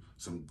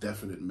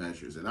definite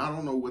measures. And I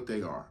don't know what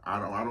they are. I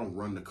don't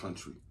run the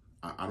country.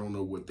 I don't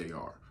know what they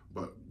are.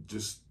 But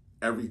just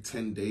every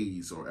 10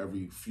 days or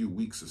every few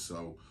weeks or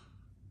so,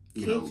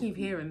 Can't keep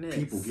hearing this.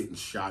 People getting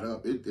shot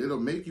up. It'll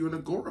make you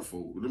an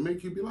agoraphobe. It'll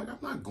make you be like, I'm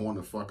not going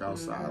the fuck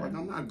outside. Like,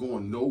 I'm not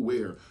going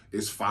nowhere.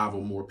 It's 5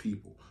 or more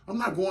people. I'm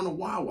not going to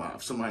Wawa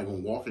if somebody gonna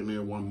walk in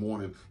there one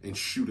morning and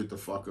shoot it the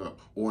fuck up,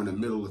 or in the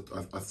middle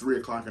of 3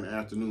 o'clock in the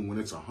afternoon when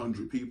it's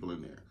 100 people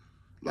in there.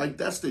 Like,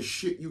 that's the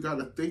shit you got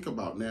to think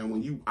about now.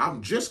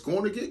 I'm just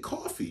going to get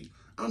coffee.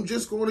 I'm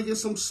just going to get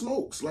some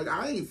smokes. Like,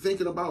 I ain't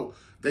thinking about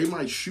they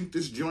might shoot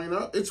this joint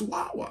up. It's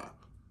Wawa.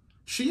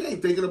 She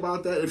ain't thinking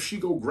about that if she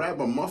go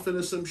grab a muffin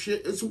or some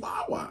shit. It's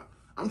Wawa.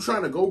 I'm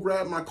trying to go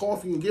grab my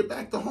coffee and get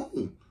back to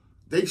home.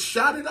 They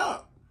shot it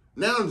up.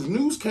 Now there's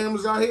news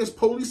cameras out here.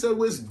 Police said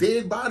there's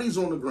dead bodies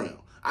on the ground.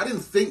 I didn't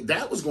think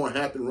that was going to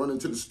happen running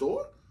to the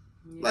store.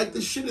 Yeah. Like,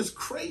 this shit is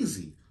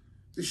crazy.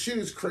 This shit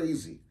is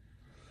crazy.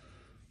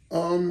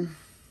 Moving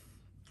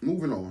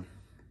on.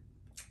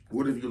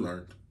 What have you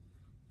learned?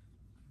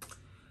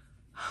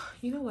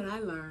 You know what I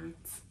learned?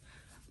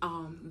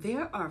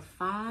 There are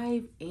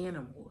 5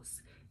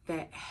 animals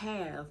that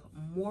have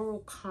moral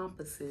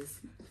compasses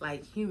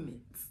like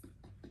humans.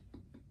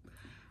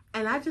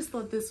 And I just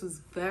thought this was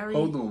very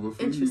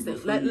interesting.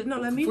 Let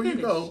me finish.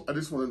 You go, I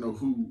just want to know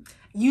who.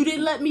 You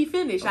didn't let me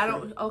finish.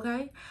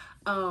 Okay.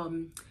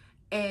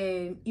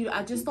 And, you know,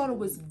 I just thought it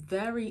was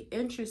very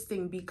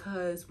interesting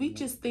because we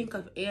just think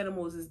of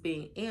animals as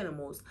being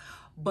animals,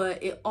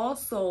 but it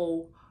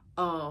also,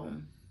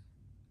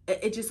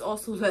 it just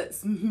also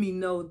lets me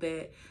know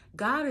that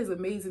God is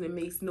amazing and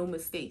makes no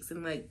mistakes,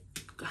 and like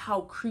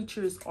how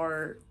creatures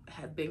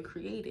have been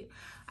created.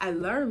 I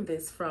learned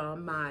this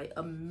from my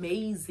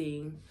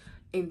amazing,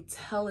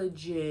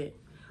 intelligent,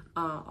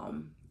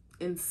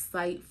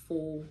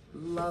 insightful,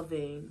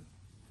 loving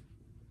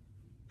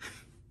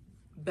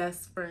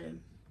best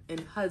friend and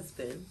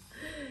husband,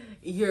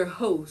 your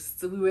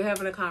host. We were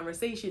having a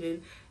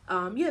conversation,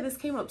 and yeah, this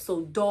came up.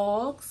 So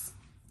dogs,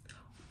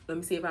 let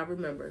me see if I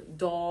remember.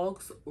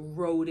 Dogs,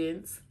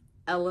 rodents,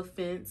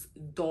 elephants,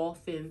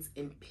 dolphins,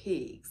 and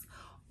pigs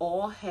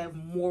all have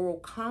moral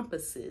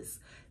compasses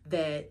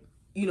that,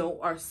 you know,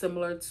 are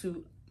similar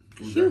to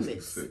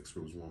humans. 6.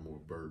 There was one more,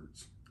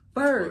 birds.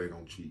 Birds. That's why they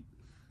don't cheat.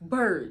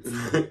 Birds.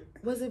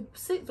 Was it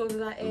 6 or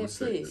did I add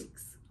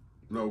pigs?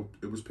 No,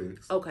 it was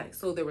pigs. Okay,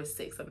 so there were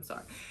 6. I'm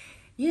sorry.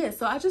 Yeah,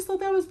 so I just thought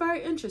that was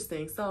very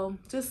interesting. So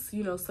just,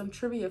 you know, some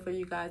trivia for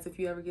you guys if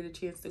you ever get a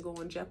chance to go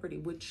on Jeopardy.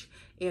 Which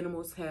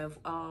animals have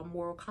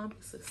moral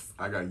compasses?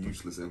 I got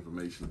useless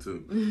information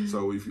too.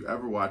 So if you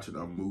ever watching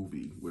a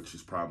movie, which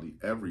is probably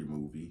every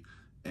movie,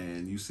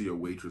 and you see a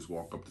waitress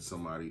walk up to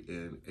somebody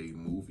in a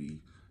movie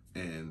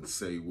and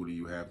say, what do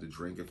you have to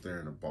drink, if they're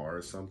in a bar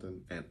or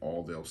something, and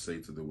all they'll say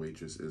to the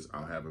waitress is,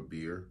 I'll have a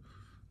beer.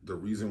 The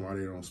reason why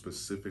they don't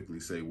specifically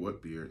say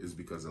what beer is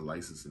because of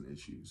licensing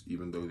issues.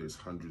 Even though there's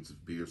hundreds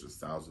of beers or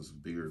thousands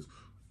of beers,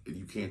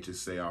 you can't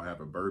just say I'll have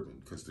a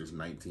bourbon because there's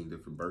 19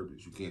 different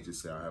bourbons. You can't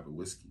just say I'll have a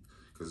whiskey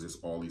because there's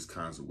all these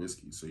kinds of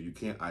whiskeys. So you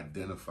can't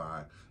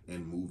identify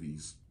in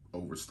movies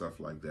over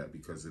stuff like that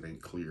because it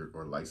ain't clear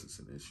or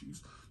licensing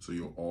issues. So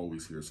you'll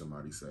always hear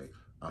somebody say,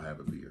 I'll have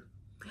a beer.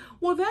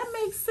 Well, that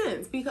makes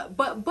sense because,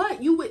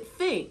 but you would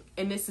think,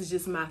 and this is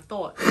just my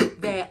thought,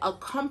 that a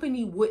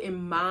company wouldn't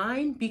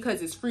mind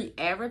because it's free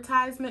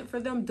advertisement for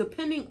them,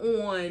 depending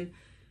on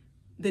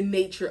the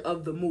nature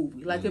of the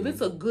movie. Like if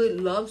it's a good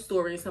love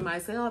story and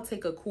somebody say, "I'll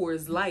take a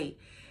Coors Light,"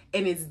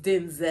 and it's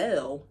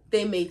Denzel,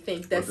 they may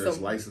think that's there's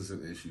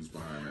licensing issues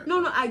behind that.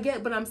 No, I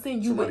get, but I'm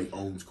saying somebody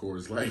owns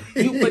Coors Light.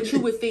 But you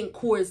would think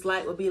Coors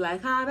Light would be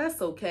like,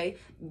 that's okay.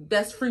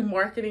 That's free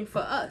marketing for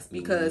us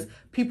because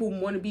people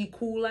want to be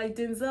cool like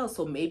Denzel.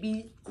 So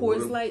maybe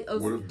Coors Light.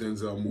 What if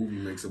Denzel movie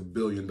makes $1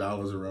 billion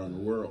around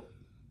the world?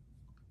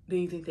 Do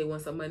you think they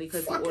want some money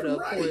because you Fucking order a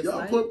right. Coors Y'all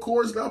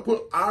Light? y'all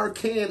put our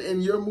can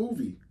in your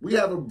movie. We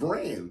have a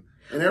brand.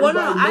 And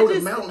everybody know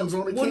the mountains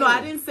on the can. Well, no,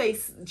 I didn't say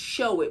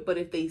show it, but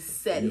if they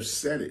said you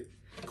said it.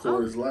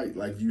 Coors Light,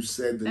 like you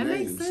said the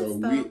name. So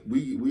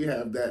we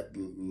have that,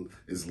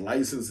 it's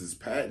licensed, it's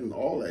patent,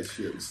 all that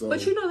shit. So,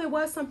 but you know, there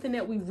was something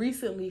that we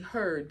recently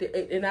heard,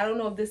 and I don't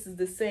know if this is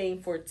the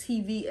same for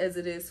TV as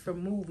it is for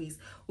movies.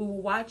 You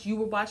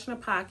were watching a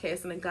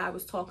podcast, and a guy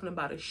was talking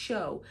about a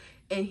show,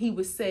 and he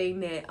was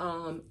saying that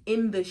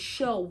in the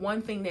show,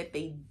 one thing that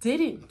they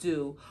didn't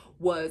do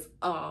was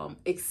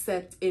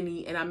accept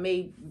any, and I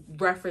may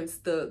reference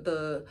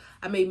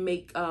I may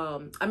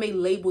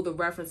label the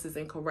references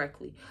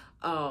incorrectly.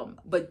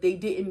 But they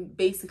didn't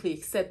basically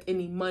accept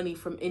any money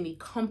from any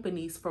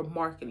companies for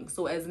marketing.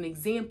 So as an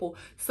example,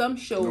 some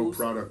shows... No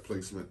product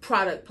placement.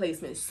 Product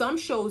placement. Some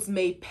shows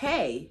may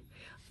pay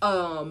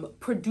some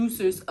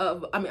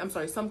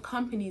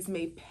companies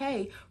may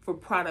pay for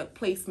product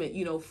placement,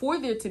 you know, for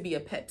there to be a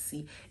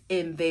Pepsi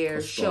in their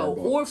show,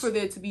 or for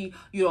there to be,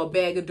 you know, a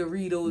bag of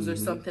Doritos or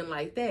something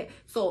like that.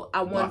 So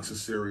I want box of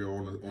cereal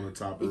on the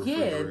top of the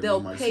refrigerator.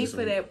 They'll pay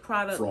for that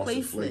product Frosted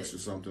placement. Flakes or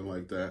something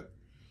like that.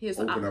 Yes,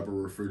 open up a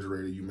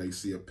refrigerator, you may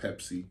see a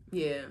Pepsi.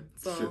 Yeah,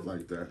 so, shit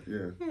like that.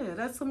 Yeah, yeah,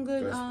 that's some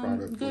good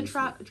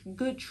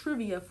good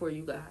trivia for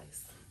you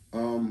guys.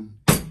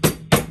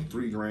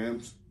 3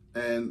 grams,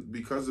 and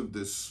because of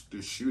this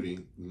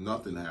shooting,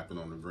 nothing happened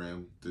on the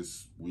gram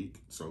this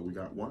week, so we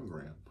got 1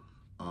 gram.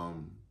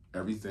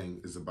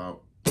 Everything is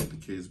about the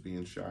kids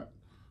being shot.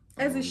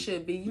 As it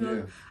should be, you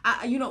know.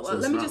 Yeah. So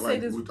let me just say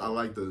this. I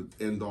like to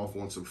end off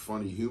on some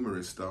funny,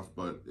 humorous stuff,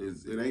 but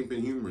it ain't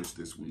been humorous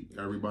this week.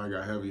 Everybody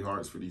got heavy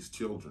hearts for these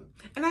children.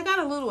 And I got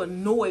a little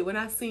annoyed when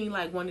I seen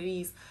like one of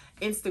these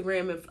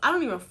Instagram, and I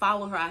don't even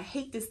follow her. I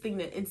hate this thing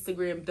that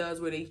Instagram does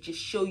where they just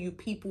show you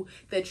people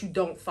that you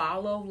don't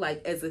follow,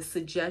 like as a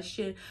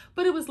suggestion.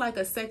 But it was like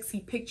a sexy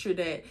picture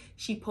that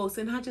she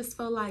posted, and I just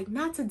felt like,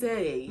 not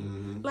today.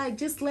 Like,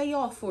 just lay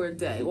off for a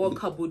day or a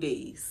couple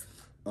days.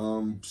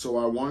 So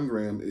our 1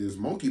 gram is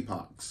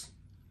monkeypox.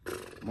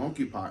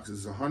 Monkeypox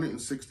is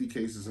 160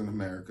 cases in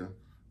America.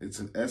 It's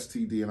an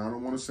STD, and I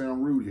don't want to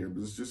sound rude here,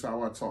 but it's just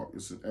how I talk.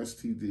 It's an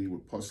STD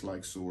with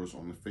pus-like sores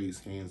on the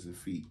face, hands, and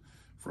feet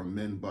from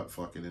men butt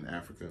fucking in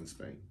Africa and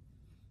Spain.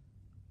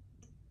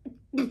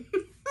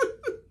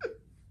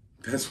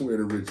 That's where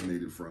it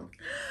originated from.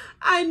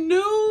 I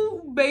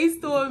knew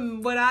based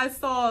on what I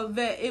saw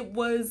that it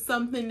was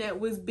something that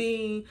was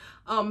being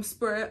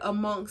spread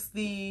amongst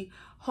the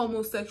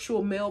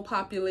homosexual male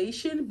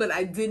population, but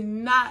I did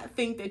not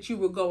think that you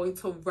were going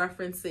to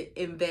reference it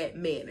in that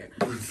manner.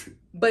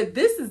 But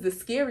this is the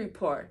scary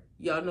part.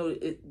 Y'all know,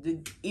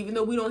 even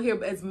though we don't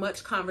hear as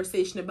much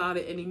conversation about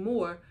it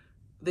anymore,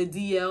 the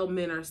DL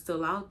men are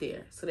still out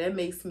there. So that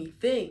makes me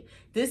think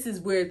this is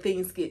where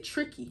things get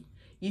tricky.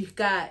 You've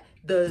got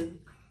the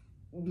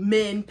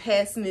men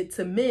passing it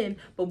to men,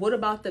 but what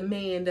about the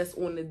man that's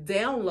on the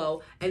down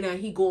low and now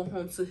he going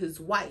home to his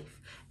wife?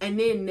 And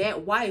then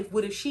that wife,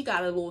 what if she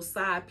got a little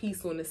side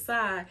piece on the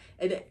side?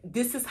 And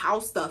this is how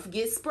stuff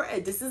gets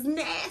spread. This is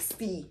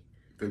nasty.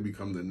 They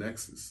become the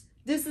nexus.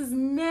 This is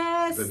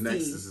nasty. The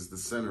nexus is the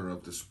center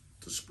of the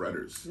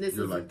spreaders. This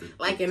You're is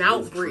like an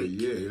outbreak.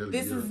 Yeah,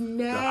 this is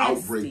nasty. The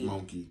outbreak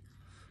monkey.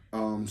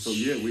 So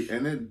yeah,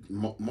 and then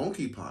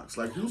monkeypox.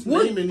 Like, who's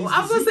naming these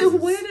I was diseases? gonna say,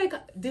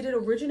 where did it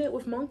originate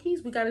with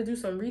monkeys? We got to do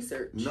some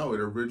research. No,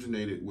 it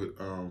originated with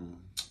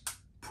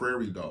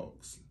prairie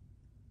dogs.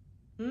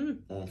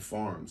 On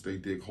farms. They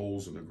dig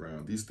holes in the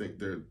ground.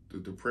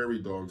 The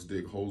prairie dogs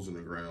dig holes in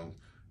the ground,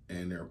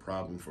 and they're a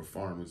problem for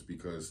farmers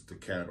because the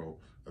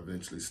cattle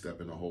eventually step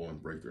in the hole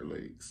and break their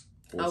legs.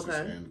 Horses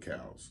and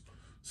cows.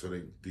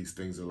 So these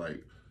things are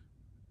like,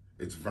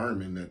 it's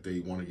vermin that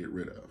they want to get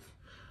rid of.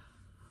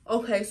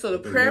 Okay, so the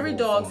prairie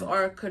dogs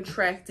are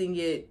contracting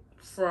it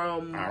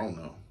from... I don't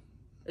know.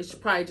 It's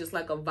probably just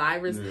like a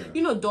virus. Yeah.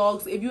 You know,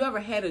 dogs, if you ever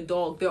had a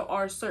dog, there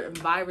are certain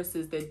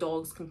viruses that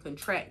dogs can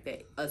contract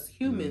that us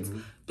humans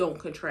don't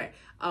contract.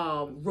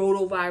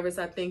 Rotavirus,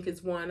 I think,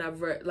 is one. I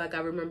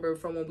remember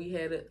from when we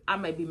had it. I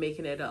might be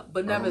making it up.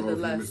 But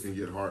nevertheless. Humans can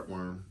get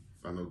heartworm.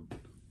 I know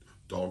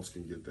dogs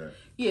can get that.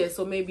 Yeah,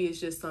 so maybe it's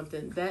just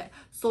something that...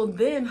 So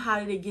then how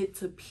did it get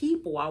to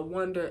people? I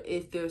wonder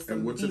if there's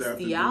some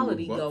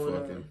bestiality going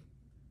on.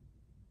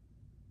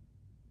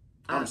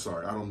 I'm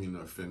sorry, I don't mean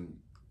to offend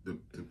the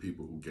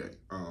people who gay.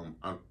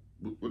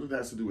 What it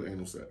has to do with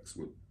anal sex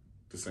with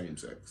the same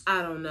sex?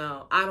 I don't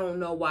know. I don't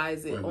know why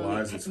is it like,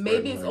 only. Is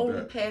maybe it's like only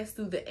that? Passed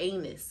through the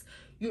anus.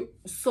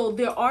 So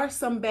there are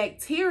some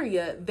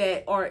bacteria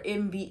that are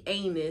in the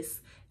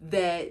anus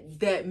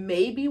that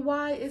may be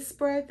why it's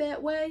spread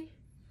that way.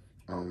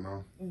 I don't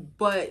know.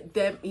 But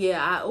I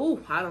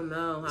don't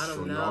know.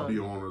 So y'all be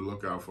on the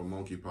lookout for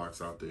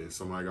monkeypox out there.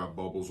 Somebody got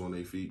bubbles on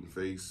their feet and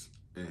face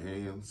and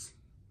hands.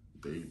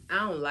 I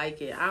don't like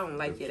it. I don't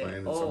like it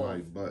at all.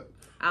 Butt.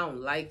 I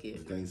don't like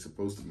it. They ain't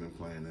supposed to be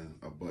playing in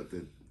a butt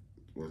that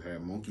would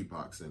have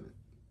monkeypox in it.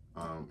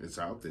 It's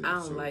out there. I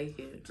don't like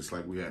it. Just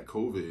like we had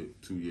COVID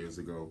 2 years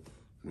ago,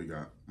 we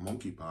got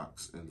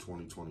monkeypox in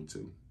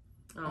 2022.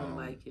 I don't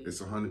like it. It's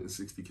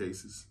 160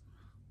 cases.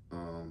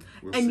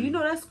 We'll see. You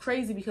know, that's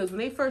crazy because when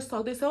they first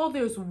talked, they said, "Oh,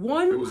 there's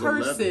one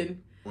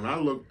person."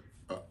 11.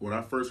 When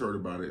I first heard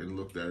about it and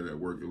looked at it at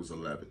work, it was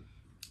 11.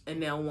 And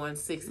now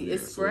 160. Yeah,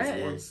 it's spread. So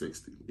it's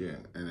 160. Yeah,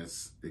 and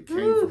it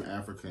came from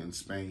Africa and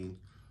Spain.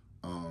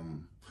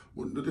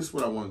 This is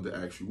what I wanted to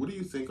ask you. What do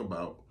you think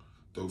about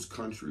those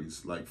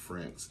countries like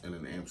France and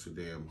in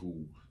Amsterdam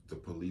who the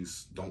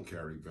police don't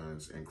carry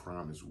guns and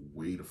crime is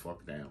way the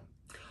fuck down?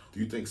 Do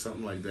you think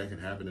something like that can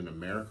happen in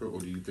America, or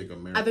do you think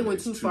America? I think we're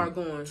too far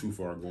gone. Too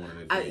far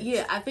gone.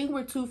 I think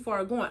we're too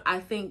far gone. I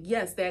think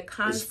yes, that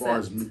concept. As far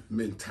as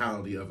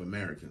mentality of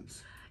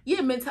Americans.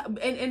 Yeah,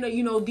 and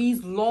you know,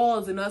 these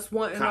laws and us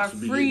wanting Cops our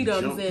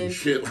freedoms and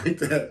shit like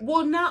that.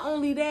 Well, not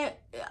only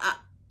that,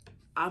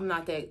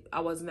 I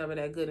was never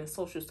that good in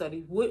social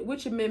studies.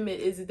 Which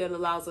amendment is it that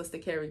allows us to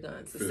carry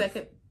guns?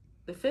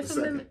 The Fifth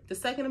Amendment, the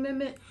Second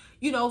Amendment.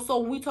 You know, so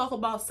when we talk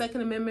about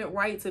Second Amendment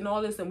rights and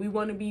all this, and we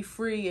want to be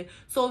free, and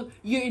so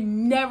you're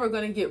never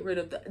going to get rid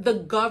of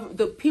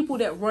the people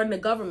that run the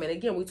government.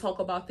 Again, we talk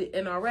about the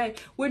NRA.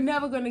 We're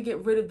never going to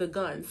get rid of the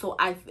gun. So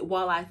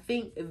while I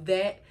think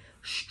that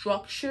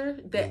structure,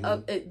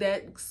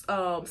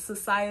 that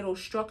societal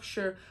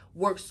structure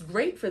works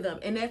great for them,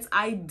 and that's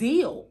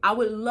ideal. I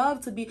would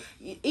love to be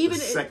even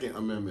the Second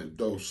Amendment,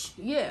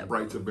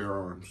 right to bear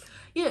arms.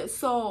 Yeah,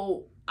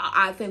 so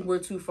I think we're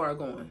too far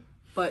gone.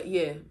 But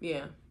yeah.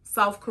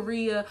 South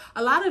Korea,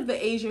 a lot of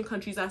the Asian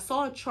countries, I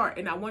saw a chart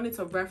and I wanted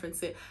to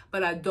reference it,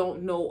 but I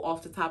don't know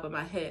off the top of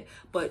my head.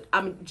 But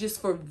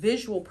just for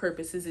visual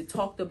purposes, it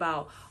talked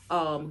about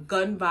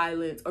gun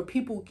violence or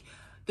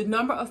the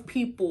number of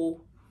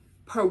people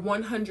per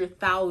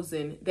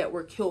 100,000 that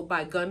were killed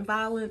by gun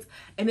violence.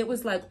 And it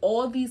was like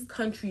all these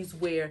countries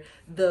where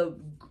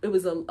it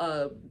was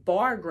a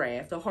bar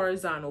graph, the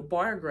horizontal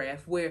bar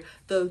graph, where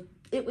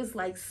it was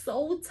like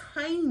so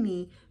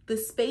tiny, the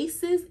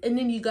spaces, and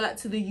then you got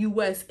to the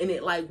U.S. and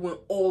it like went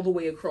all the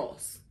way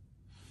across.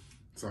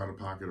 It's out of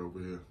pocket over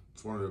here.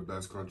 It's one of the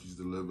best countries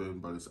to live in,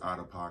 but it's out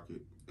of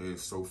pocket.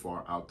 It's so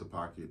far out the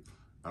pocket.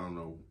 I don't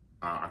know.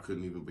 I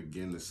couldn't even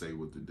begin to say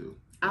what to do.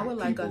 I would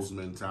like people's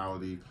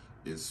mentality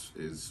is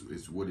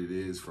what it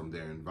is from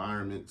their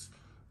environments.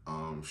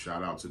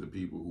 Shout out to the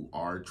people who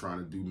are trying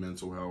to do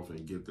mental health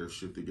and get their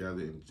shit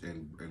together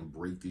and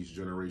break these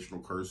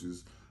generational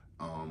curses.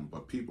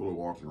 But people are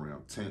walking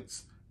around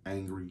tense,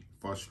 angry,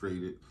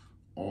 frustrated,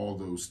 all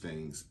those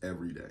things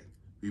every day.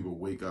 People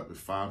wake up at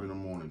 5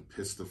 a.m,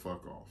 pissed the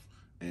fuck off.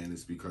 and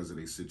it's because of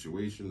their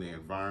situation, their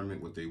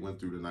environment, what they went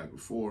through the night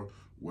before,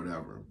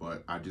 whatever.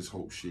 But I just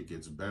hope shit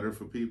gets better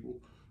for people.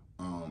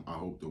 I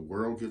hope the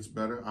world gets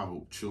better. I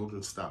hope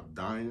children stop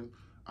dying.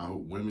 I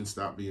hope women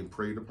stop being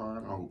preyed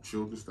upon. I hope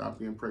children stop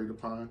being preyed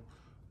upon.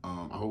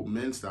 I hope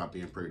men stop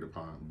being preyed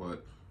upon.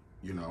 But,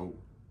 you know,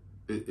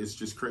 it's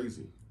just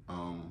crazy.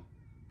 And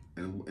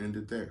we'll end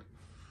it there.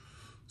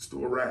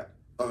 Still a wrap.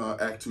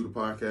 Act 2 the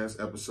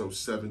podcast, episode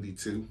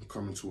 72,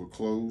 coming to a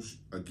close.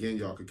 Again,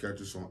 y'all can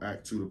catch us on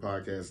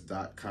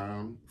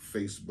act2thepodcast.com,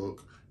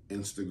 Facebook,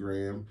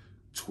 Instagram,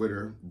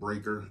 Twitter,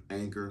 Breaker,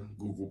 Anchor,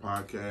 Google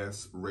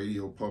Podcasts,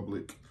 Radio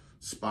Public,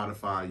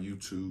 Spotify,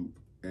 YouTube,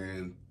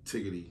 and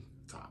Tiggity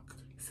Talk.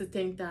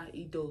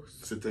 72.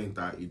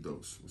 72.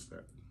 What's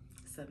that?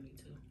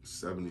 72.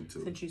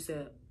 72. Since you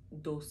said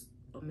dos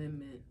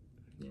amendment,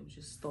 it was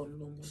just starting a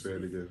little more. Say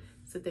it again.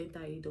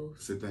 72.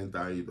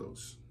 72.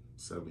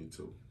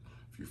 72.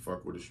 If you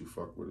fuck with us, you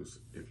fuck with us.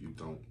 If you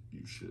don't,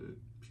 you should.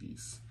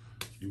 Peace.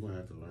 You're going to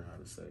have to learn how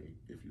to say,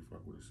 if you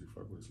fuck with us, you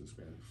fuck with us in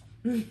Spanish.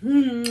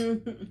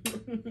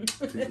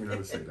 Teach me how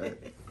to say that.